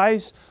their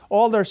vice,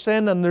 all their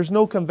sin, and there's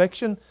no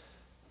conviction,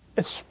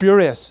 it's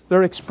spurious.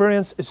 Their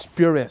experience is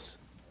spurious.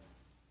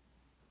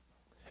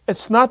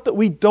 It's not that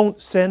we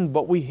don't sin,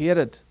 but we hate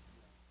it.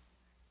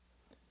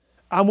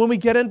 And when we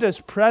get into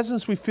His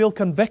presence, we feel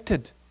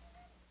convicted.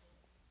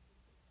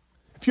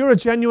 If you're a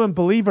genuine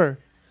believer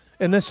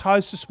in this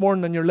house this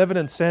morning and you're living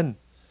in sin,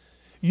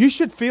 you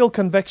should feel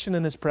conviction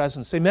in His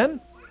presence. Amen?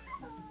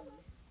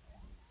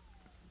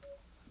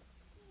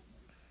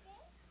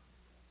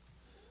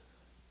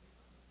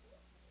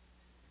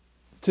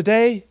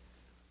 Today,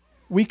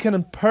 we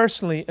can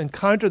personally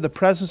encounter the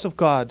presence of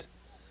God,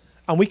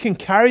 and we can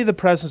carry the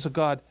presence of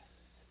God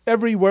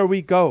everywhere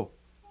we go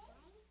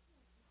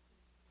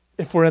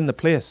if we're in the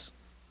place.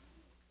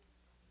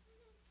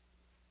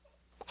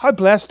 How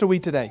blessed are we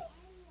today?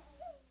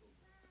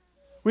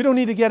 We don't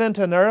need to get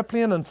into an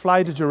airplane and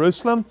fly to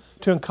Jerusalem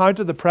to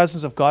encounter the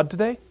presence of God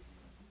today.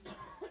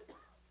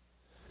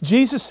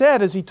 Jesus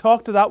said as He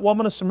talked to that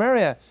woman of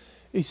Samaria,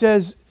 He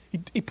says,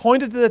 He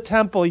pointed to the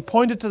temple, He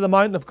pointed to the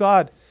mountain of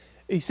God.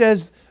 He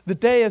says, the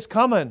day is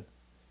coming.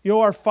 You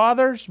know, our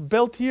fathers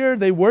built here,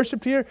 they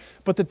worshipped here,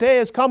 but the day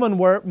is coming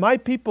where my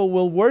people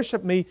will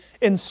worship me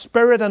in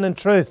spirit and in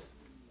truth.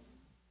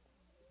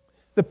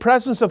 The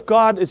presence of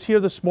God is here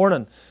this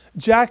morning.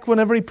 Jack,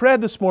 whenever he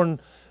prayed this morning,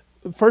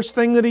 first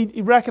thing that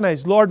he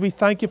recognized, Lord, we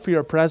thank You for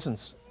Your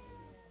presence.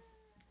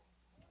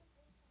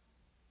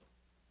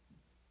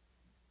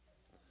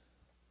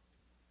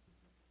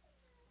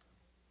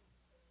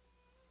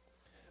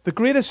 The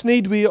greatest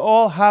need we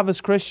all have as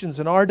Christians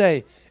in our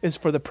day is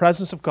for the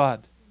presence of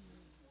God.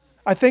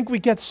 I think we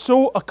get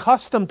so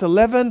accustomed to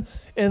living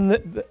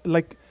in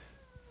like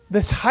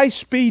this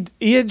high-speed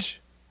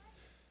age.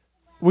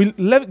 We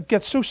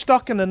get so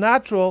stuck in the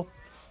natural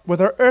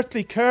with our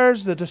earthly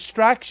cares, the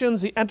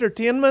distractions, the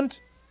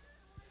entertainment,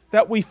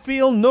 that we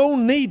feel no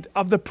need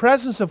of the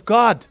presence of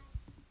God.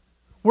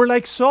 We're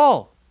like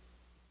Saul.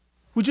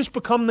 We just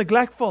become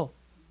neglectful.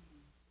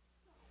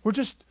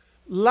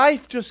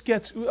 Life just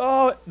gets,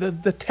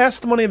 the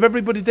testimony of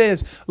everybody today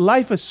is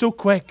life is so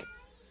quick.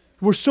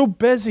 We're so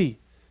busy.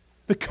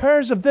 The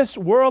cares of this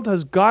world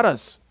has got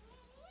us.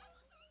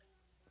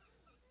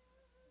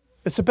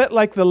 It's a bit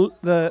like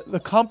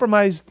the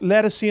compromised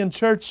Laodicean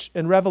church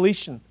in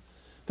Revelation.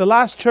 The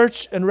last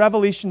church in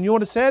Revelation, you know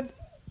what it said?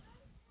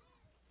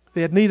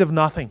 They had need of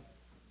nothing.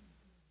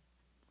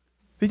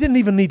 They didn't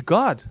even need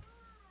God.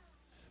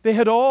 They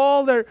had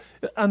all their...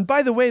 And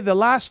by the way, the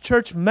last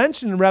church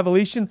mentioned in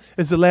Revelation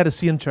is the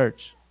Laodicean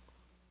church.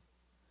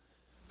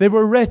 They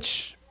were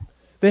rich.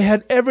 They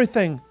had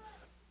everything.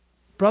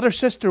 Brother,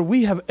 sister,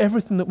 we have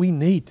everything that we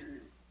need.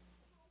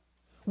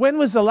 When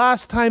was the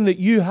last time that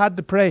you had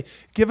to pray,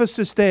 give us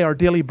this day our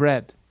daily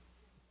bread?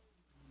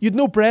 You had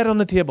no bread on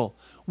the table.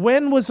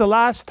 When was the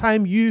last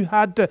time you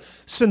had to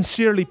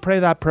sincerely pray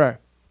that prayer?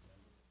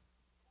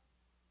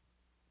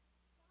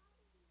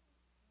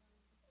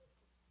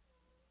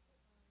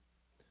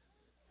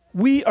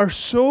 We are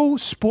so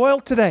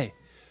spoiled today,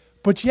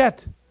 but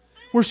yet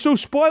we're so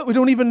spoiled we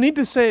don't even need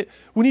to say,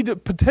 we need to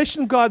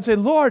petition God, say,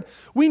 Lord,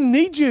 we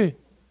need you.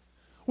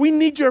 We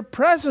need your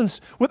presence.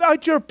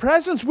 Without your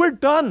presence, we're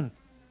done.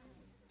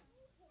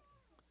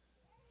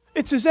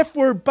 It's as if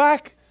we're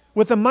back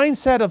with the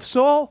mindset of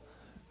Saul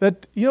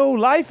that,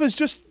 life is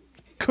just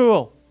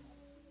cool.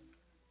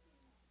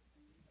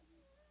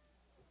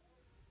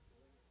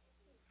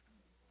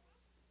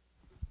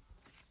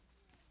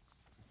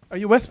 Are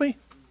you with me?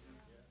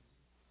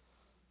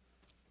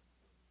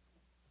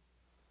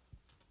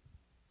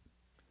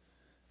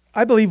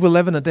 I believe we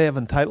live in a day of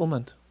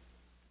entitlement.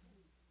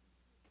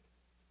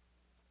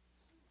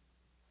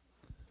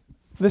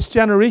 This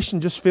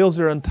generation just feels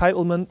they're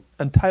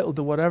entitled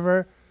to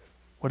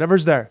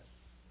whatever's there.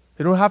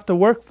 They don't have to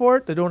work for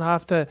it. They don't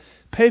have to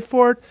pay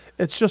for it.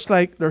 It's just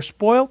like they're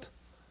spoiled.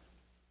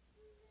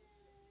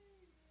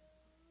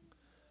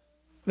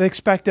 They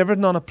expect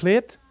everything on a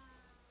plate.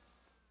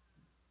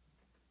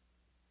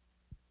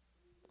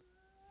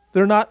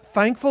 They're not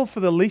thankful for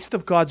the least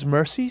of God's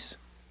mercies.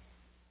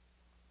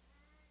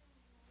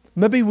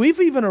 Maybe we've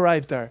even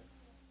arrived there.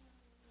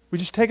 We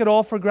just take it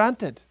all for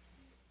granted.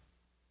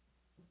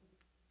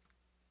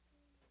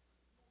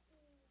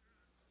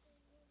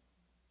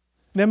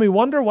 And then we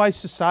wonder why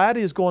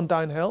society is going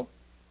downhill.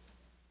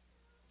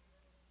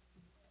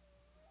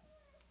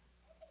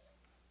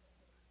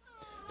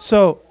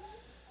 So,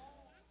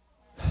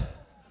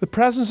 the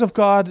presence of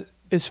God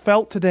is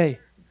felt today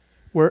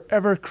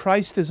wherever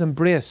Christ is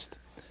embraced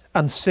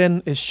and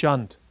sin is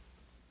shunned.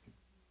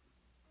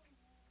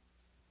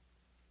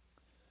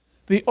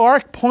 The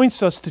ark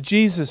points us to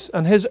Jesus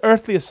and his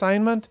earthly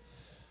assignment,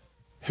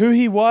 who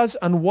he was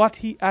and what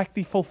he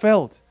actually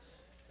fulfilled.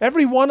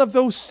 Every one of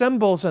those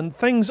symbols and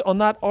things on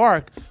that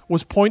ark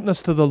was pointing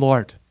us to the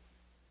Lord.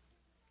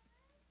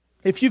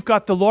 If you've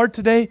got the Lord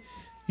today,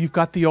 you've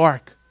got the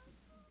ark.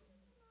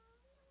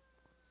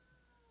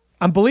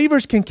 And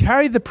believers can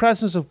carry the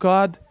presence of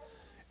God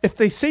if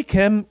they seek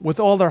him with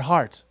all their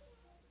heart.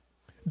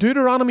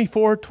 Deuteronomy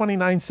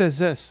 4:29 says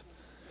this,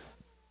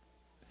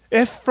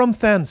 if from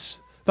thence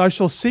thou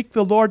shalt seek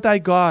the Lord thy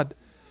God,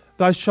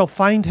 thou shalt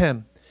find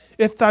him,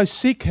 if thou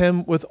seek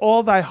him with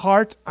all thy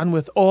heart and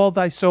with all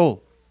thy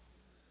soul.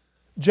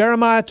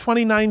 Jeremiah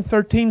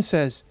 29:13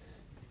 says,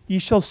 ye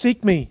shall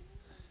seek me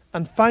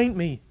and find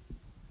me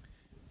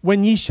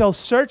when ye shall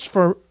search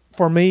for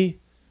me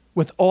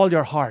with all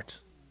your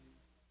heart.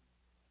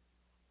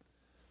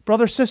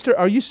 Brother, sister,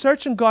 are you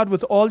searching God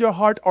with all your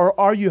heart, or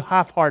are you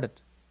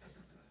half-hearted?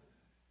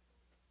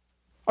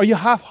 Are you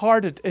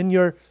half-hearted in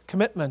your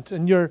commitment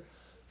and your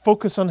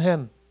focus on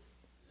him?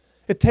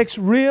 It takes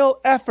real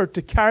effort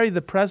to carry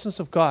the presence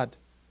of God.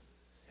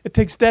 It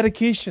takes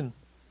dedication.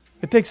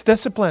 It takes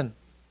discipline.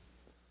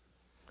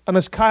 And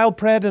as Kyle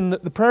prayed in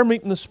the prayer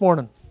meeting this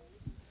morning,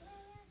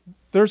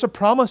 there's a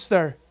promise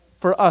there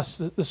for us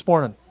this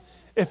morning.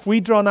 If we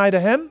draw nigh to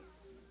him,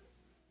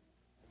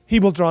 he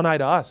will draw nigh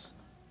to us.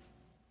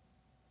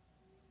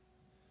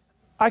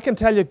 I can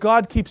tell you,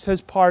 God keeps his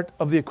part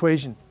of the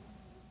equation.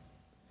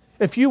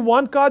 If you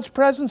want God's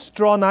presence,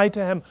 draw nigh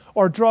to him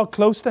or draw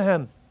close to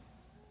him,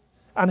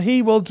 and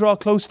he will draw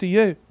close to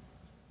you.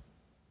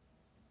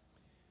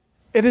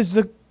 It is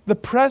the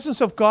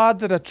presence of God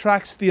that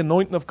attracts the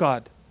anointing of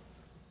God.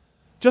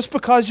 Just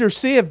because you're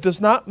saved does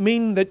not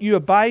mean that you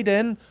abide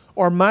in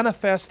or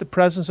manifest the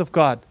presence of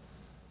God.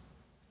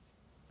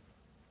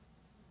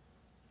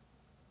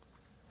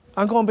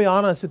 I'm going to be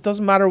honest, it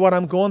doesn't matter what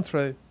I'm going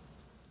through.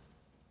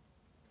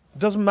 It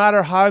doesn't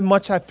matter how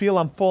much I feel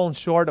I'm falling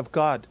short of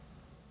God.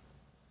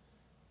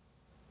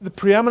 The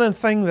preeminent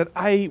thing that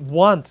I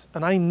want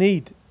and I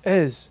need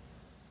is,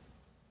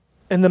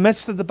 in the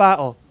midst of the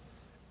battle,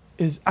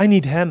 is I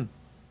need Him.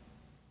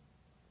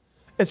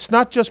 It's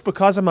not just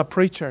because I'm a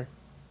preacher.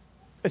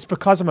 It's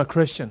because I'm a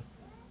Christian.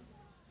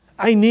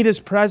 I need His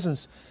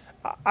presence.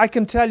 I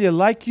can tell you,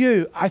 like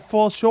you, I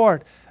fall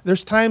short.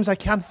 There's times I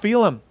can't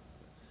feel Him.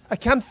 I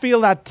can't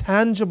feel that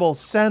tangible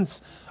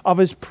sense of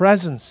His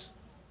presence.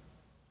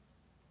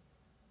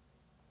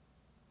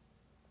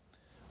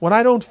 When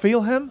I don't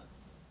feel Him,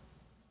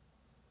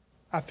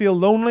 I feel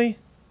lonely,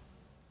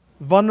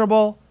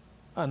 vulnerable,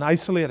 and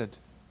isolated.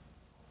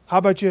 How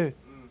about you?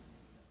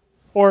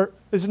 Or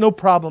is it no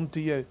problem to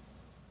you?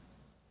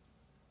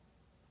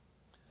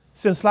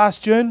 Since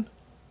last June,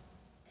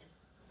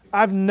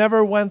 I've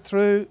never went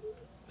through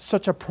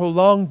such a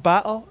prolonged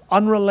battle,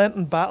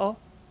 unrelenting battle,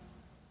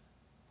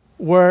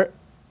 where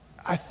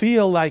I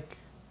feel like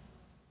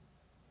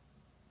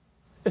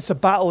it's a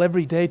battle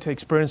every day to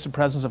experience the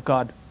presence of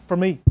God. For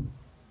me,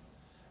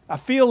 I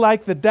feel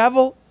like the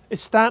devil is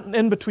standing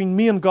in between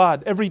me and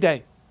God every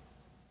day.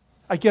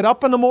 I get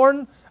up in the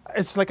morning,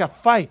 it's like a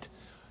fight.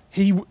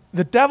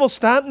 The devil's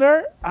standing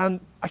there and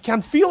I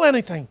can't feel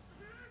anything.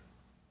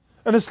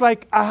 And it's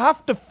like I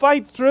have to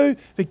fight through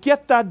to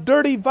get that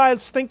dirty, vile,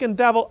 stinking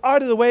devil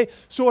out of the way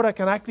so that I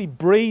can actually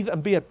breathe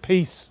and be at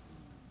peace.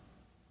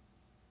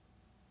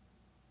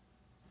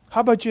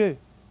 How about you?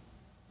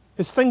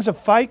 Is things a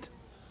fight?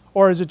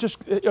 Or is it just,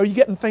 are you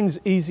getting things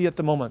easy at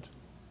the moment?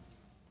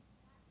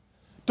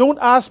 Don't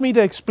ask me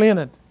to explain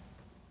it.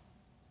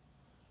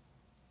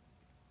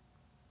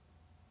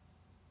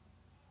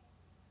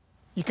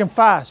 You can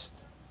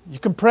fast. You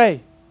can pray.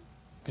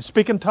 You can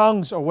speak in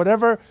tongues or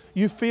whatever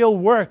you feel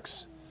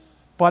works.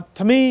 But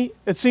to me,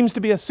 it seems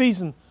to be a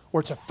season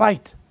where it's a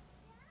fight.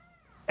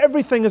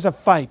 Everything is a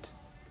fight.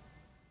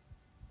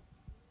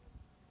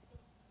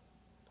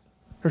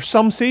 There's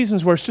some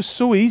seasons where it's just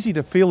so easy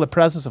to feel the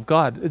presence of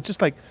God. It's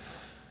just like,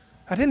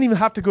 I didn't even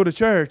have to go to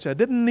church. I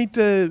didn't need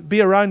to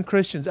be around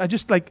Christians. I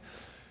just like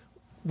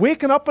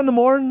waking up in the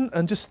morning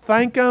and just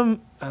thank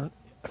Him, and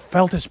I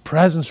felt His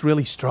presence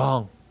really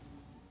strong.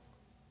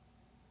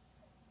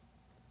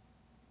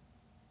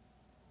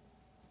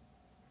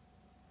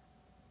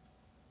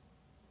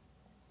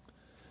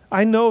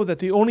 I know that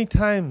the only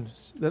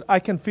times that I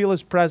can feel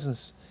His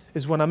presence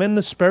is when I'm in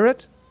the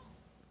Spirit,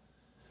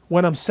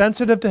 when I'm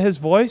sensitive to His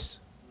voice,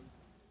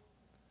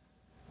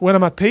 when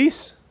I'm at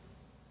peace,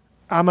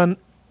 I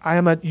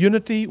am at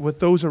unity with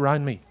those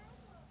around me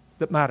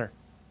that matter.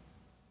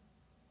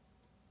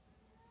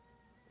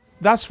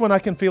 That's when I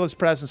can feel His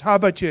presence. How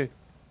about you?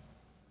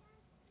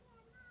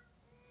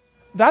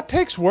 That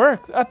takes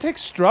work. That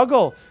takes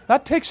struggle.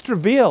 That takes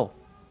travail.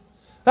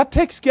 That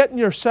takes getting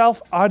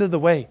yourself out of the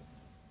way.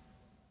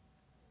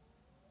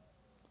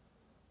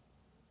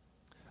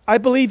 I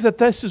believe that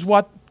this is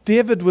what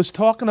David was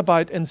talking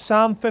about in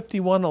Psalm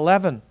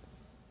 51:11,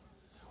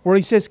 where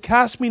he says,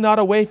 "Cast me not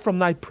away from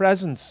thy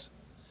presence,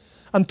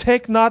 and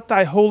take not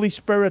thy Holy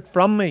Spirit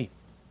from me."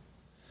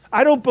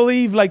 I don't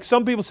believe, like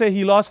some people say,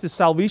 he lost his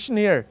salvation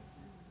here.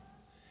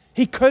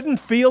 He couldn't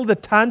feel the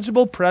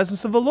tangible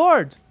presence of the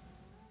Lord.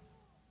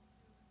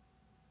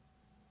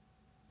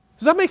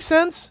 Does that make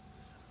sense?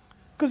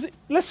 Because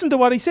listen to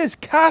what he says,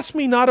 "Cast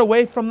me not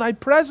away from thy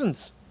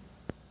presence,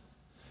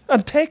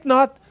 and take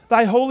not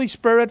thy Holy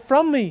Spirit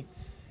from me."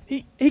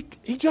 He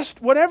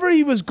just, whatever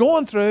he was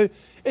going through,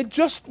 it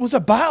just was a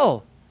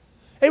battle.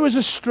 It was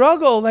a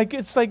struggle. Like,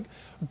 it's like,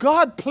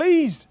 God,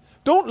 please,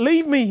 don't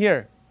leave me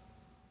here.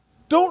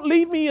 Don't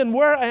leave me in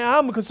where I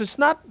am, because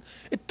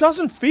it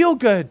doesn't feel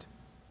good.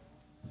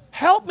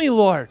 Help me,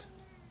 Lord.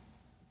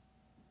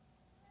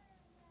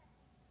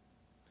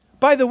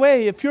 By the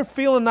way, if you're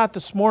feeling that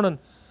this morning,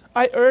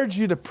 I urge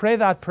you to pray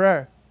that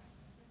prayer.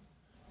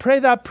 Pray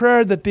that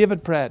prayer that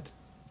David prayed.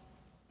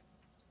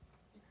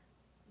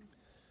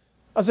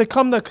 As I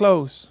come to a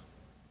close,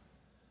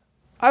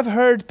 I've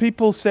heard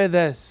people say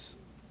this: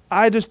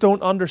 I just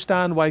don't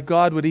understand why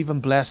God would even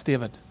bless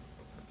David.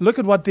 Look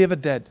at what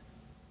David did.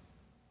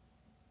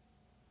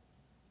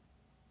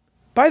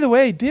 By the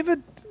way,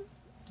 David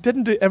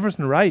didn't do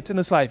everything right in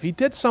his life. He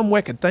did some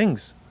wicked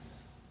things.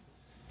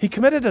 He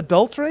committed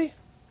adultery.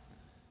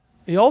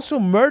 He also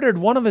murdered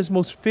one of his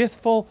most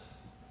faithful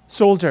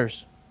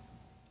soldiers.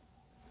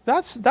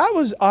 That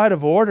was out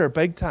of order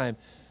big time.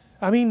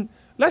 I mean,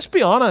 let's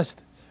be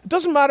honest. It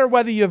doesn't matter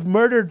whether you've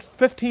murdered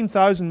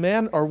 15,000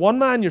 men or one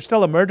man, you're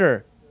still a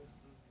murderer.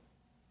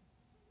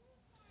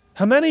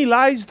 How many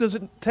lies does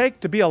it take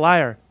to be a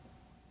liar?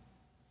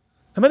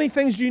 How many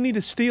things do you need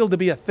to steal to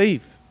be a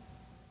thief?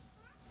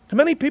 How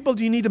many people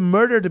do you need to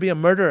murder to be a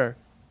murderer?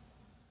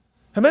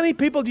 How many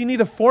people do you need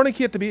to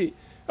fornicate to be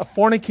a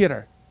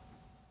fornicator?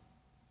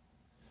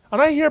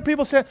 And I hear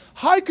people say,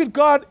 how could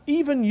God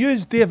even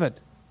use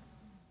David?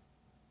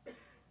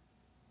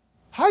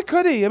 How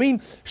could He? I mean,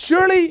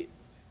 surely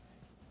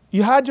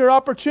you had your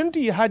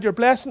opportunity, you had your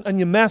blessing, and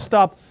you messed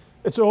up.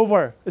 It's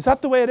over. Is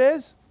that the way it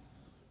is?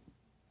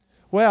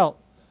 Well,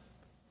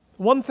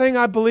 one thing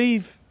I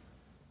believe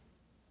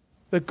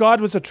that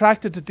God was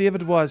attracted to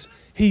David was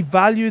he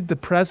valued the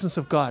presence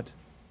of God.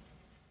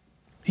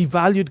 He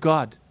valued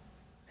God.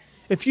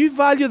 If you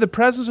value the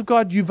presence of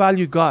God, you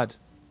value God.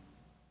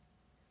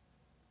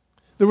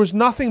 There was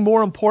nothing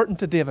more important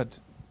to David.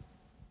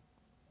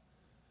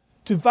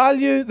 To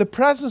value the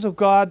presence of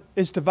God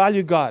is to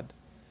value God.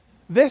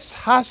 This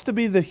has to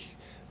be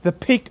the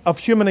peak of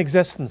human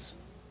existence.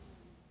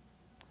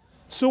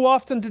 So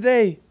often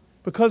today,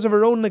 because of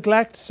our own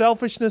neglect,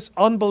 selfishness,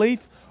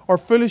 unbelief, or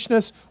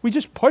foolishness, we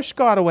just push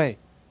God away.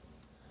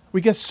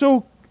 We get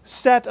so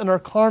set in our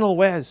carnal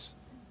ways.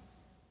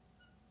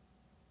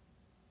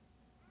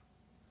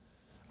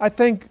 I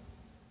think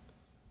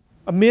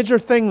a major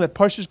thing that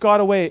pushes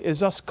God away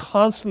is us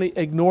constantly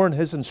ignoring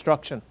His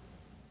instruction.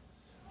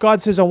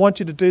 God says, I want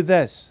you to do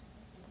this.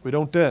 We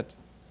don't do it.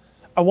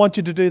 I want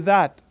you to do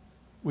that.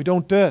 We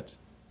don't do it.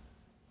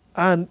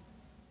 And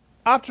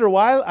after a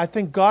while, I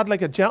think God,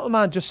 like a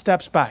gentleman, just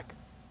steps back.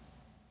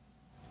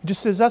 He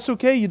just says, that's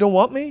okay, you don't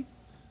want me?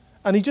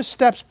 And He just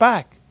steps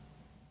back.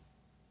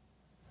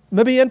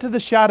 Maybe into the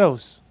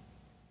shadows.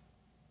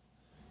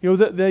 You know,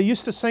 they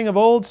used to sing of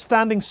old,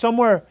 standing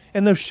somewhere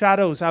in those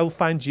shadows, I will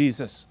find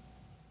Jesus.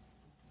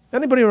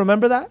 Anybody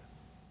remember that?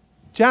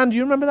 Jan, do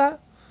you remember that?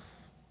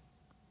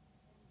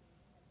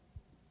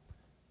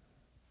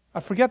 I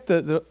forget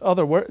the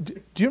other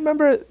word. Do you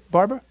remember it,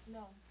 Barbara?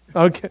 No.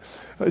 Okay.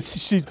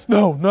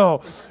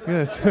 No.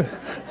 Yes.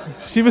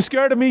 She was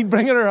scared of me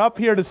bringing her up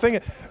here to sing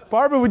it.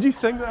 Barbara, would you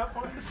sing that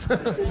for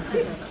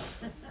us?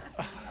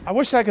 I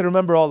wish I could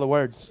remember all the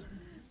words.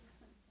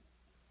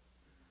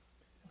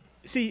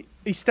 See,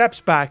 He steps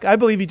back. I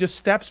believe He just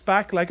steps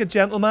back like a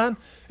gentleman.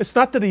 It's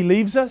not that He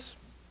leaves us.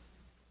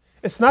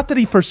 It's not that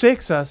He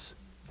forsakes us,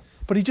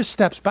 but He just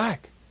steps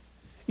back.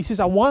 He says,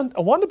 I want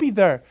to be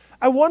there.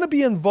 I want to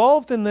be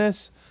involved in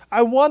this.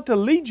 I want to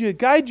lead you,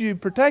 guide you,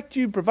 protect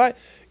you, provide.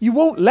 You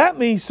won't let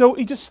me, so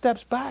He just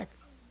steps back.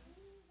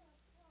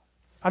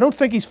 I don't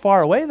think He's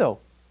far away, though.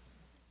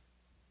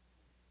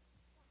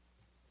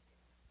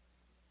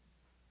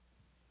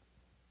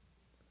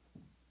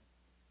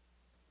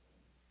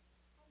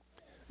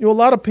 You know, a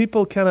lot of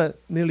people kind of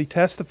nearly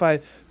testify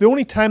the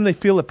only time they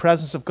feel the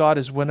presence of God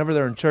is whenever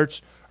they're in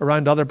church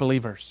around other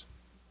believers.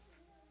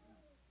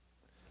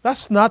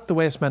 That's not the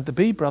way it's meant to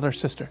be, brother,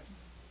 sister.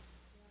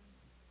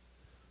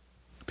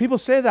 People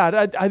say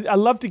that. I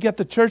love to get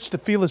the church to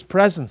feel His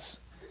presence.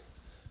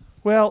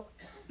 Well,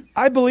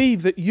 I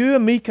believe that you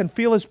and me can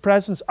feel His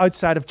presence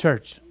outside of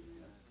church.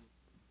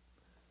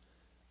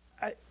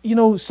 You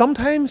know,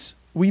 sometimes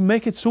we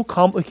make it so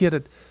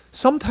complicated.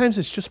 Sometimes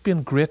it's just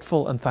being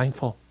grateful and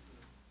thankful.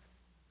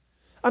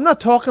 I'm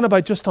not talking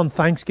about just on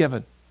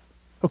Thanksgiving.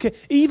 Okay?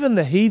 Even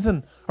the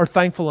heathen are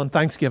thankful on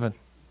Thanksgiving.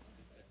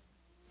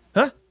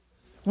 Huh?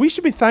 We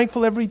should be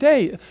thankful every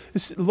day.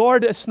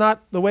 Lord, it's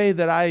not the way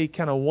that I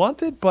kind of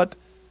wanted, but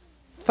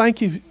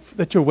thank you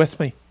that you're with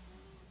me.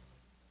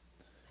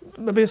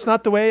 Maybe it's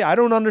not the way, I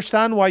don't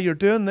understand why you're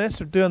doing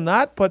this or doing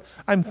that, but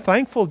I'm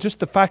thankful just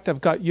the fact I've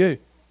got you.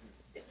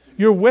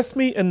 You're with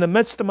me in the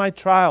midst of my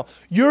trial.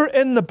 You're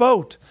in the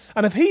boat.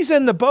 And if He's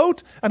in the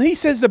boat and He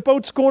says the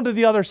boat's going to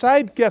the other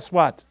side, guess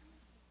what?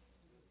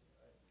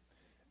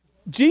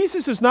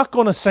 Jesus is not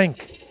going to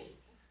sink.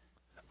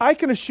 I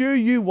can assure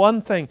you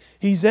one thing.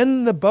 He's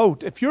in the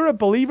boat. If you're a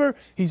believer,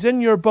 He's in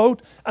your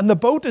boat, and the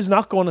boat is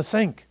not going to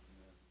sink.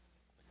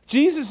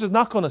 Jesus is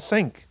not going to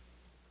sink.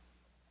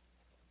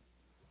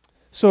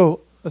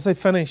 So, as I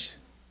finish,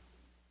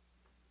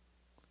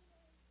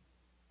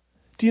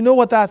 do you know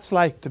what that's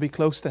like to be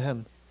close to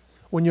Him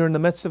when you're in the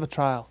midst of a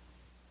trial?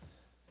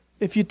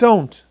 If you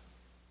don't,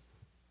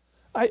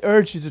 I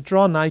urge you to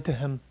draw nigh to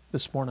Him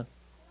this morning.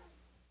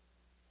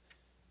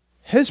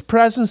 His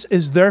presence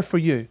is there for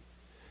you.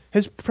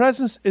 His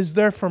presence is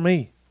there for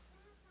me.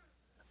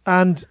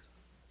 And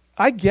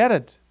I get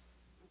it.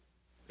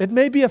 It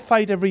may be a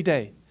fight every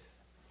day.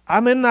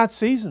 I'm in that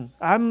season.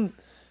 I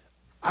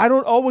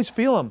don't always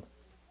feel Him,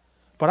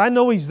 but I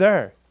know He's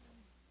there.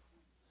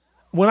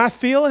 When I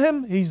feel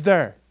Him, He's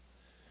there.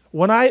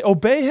 When I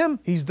obey Him,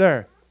 He's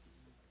there.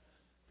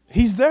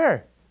 He's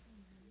there.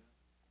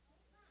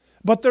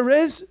 But there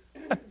is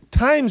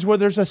times where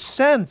there's a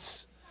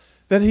sense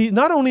that He,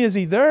 not only is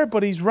He there,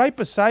 but He's right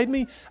beside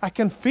me. I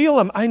can feel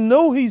Him. I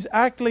know He's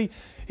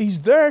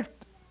there.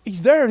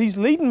 He's there. He's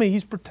leading me.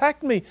 He's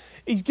protecting me.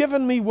 He's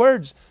giving me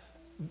words.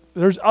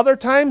 There's other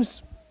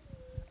times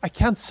I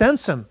can't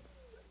sense Him.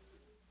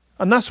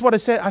 And that's what I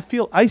say. I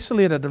feel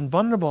isolated and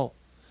vulnerable.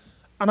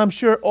 And I'm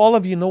sure all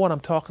of you know what I'm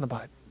talking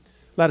about.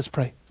 Let us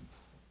pray.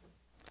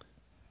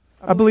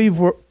 I believe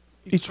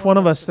each one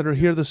of us that are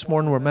here this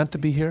morning, we're meant to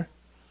be here.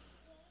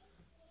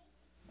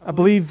 I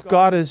believe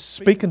God is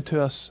speaking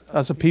to us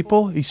as a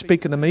people. He's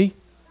speaking to me.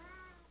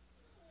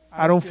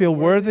 I don't feel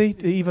worthy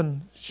to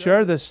even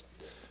share this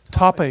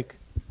topic.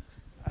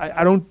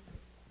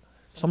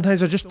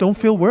 Sometimes I just don't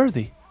feel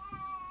worthy.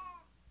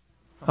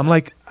 I'm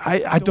like,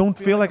 I don't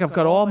feel like I've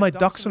got all my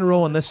ducks in a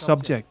row on this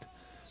subject.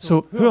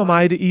 So who am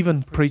I to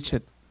even preach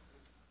it?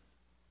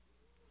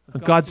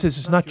 And God says,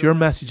 it's not your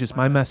message, it's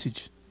my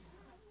message.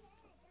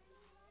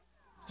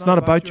 It's not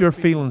about your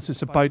feelings,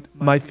 it's about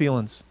my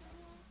feelings.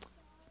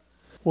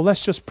 Well,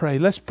 let's just pray.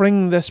 Let's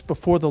bring this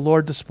before the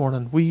Lord this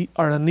morning. We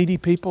are a needy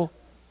people.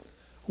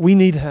 We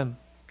need Him.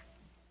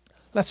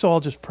 Let's all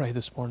just pray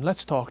this morning.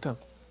 Let's talk to Him.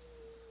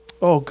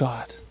 Oh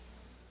God.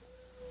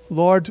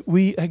 Lord,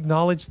 we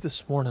acknowledge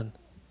this morning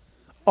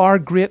our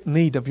great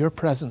need of your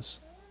presence.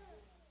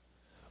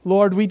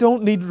 Lord, we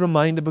don't need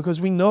reminded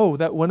because we know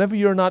that whenever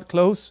you're not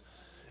close,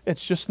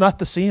 it's just not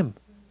the same.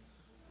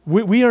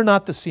 We are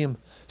not the same.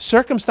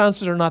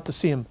 Circumstances are not the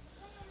same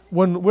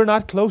when we're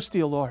not close to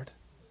you, Lord.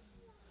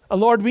 And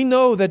Lord, we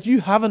know that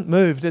you haven't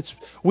moved.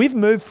 We've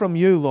moved from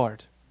you,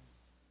 Lord.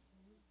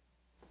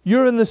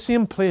 You're in the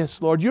same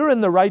place, Lord. You're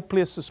in the right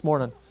place this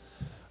morning.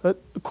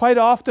 Quite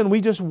often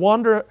we just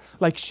wander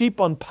like sheep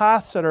on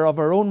paths that are of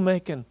our own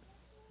making.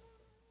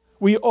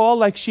 We all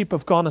like sheep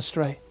have gone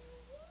astray.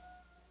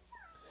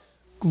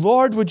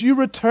 Lord, would you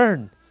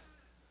return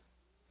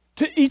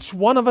to each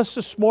one of us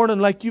this morning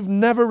like you've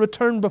never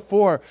returned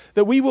before,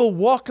 that we will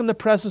walk in the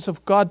presence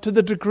of God to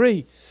the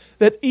degree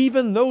that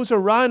even those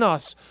around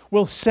us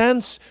will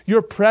sense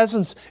your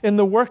presence in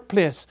the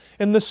workplace,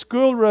 in the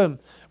schoolroom,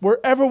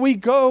 wherever we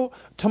go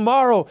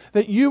tomorrow,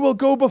 that you will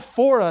go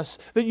before us,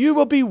 that you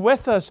will be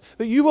with us,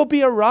 that you will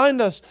be around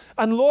us.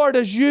 And Lord,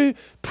 as you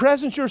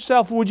present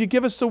yourself, would you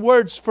give us the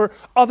words for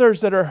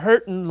others that are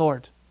hurting,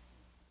 Lord?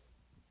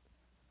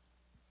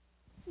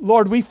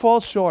 Lord, we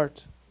fall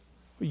short.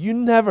 You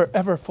never,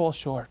 ever fall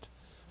short.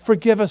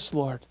 Forgive us,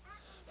 Lord.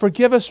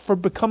 Forgive us for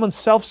becoming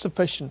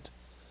self-sufficient.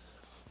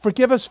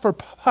 Forgive us for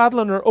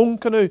paddling our own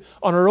canoe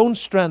on our own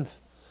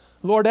strength.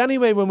 Lord,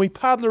 anyway, when we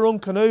paddle our own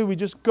canoe, we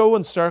just go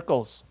in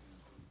circles.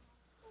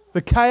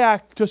 The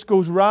kayak just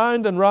goes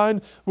round and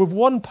round with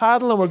one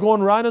paddle and we're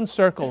going round in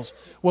circles.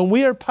 When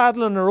we are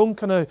paddling our own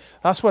canoe,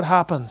 that's what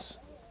happens.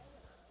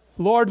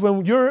 Lord,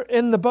 when you're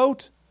in the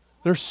boat,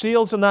 there's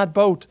sails in that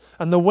boat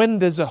and the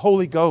wind is the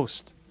Holy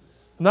Ghost.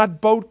 And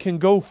that boat can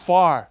go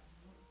far.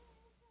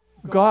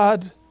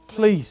 God,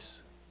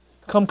 please,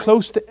 come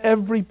close to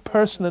every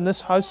person in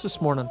this house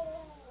this morning.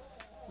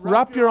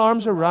 Wrap your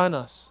arms around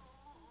us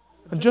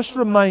and just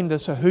remind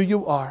us of who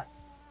you are.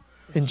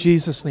 In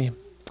Jesus' name,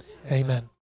 amen.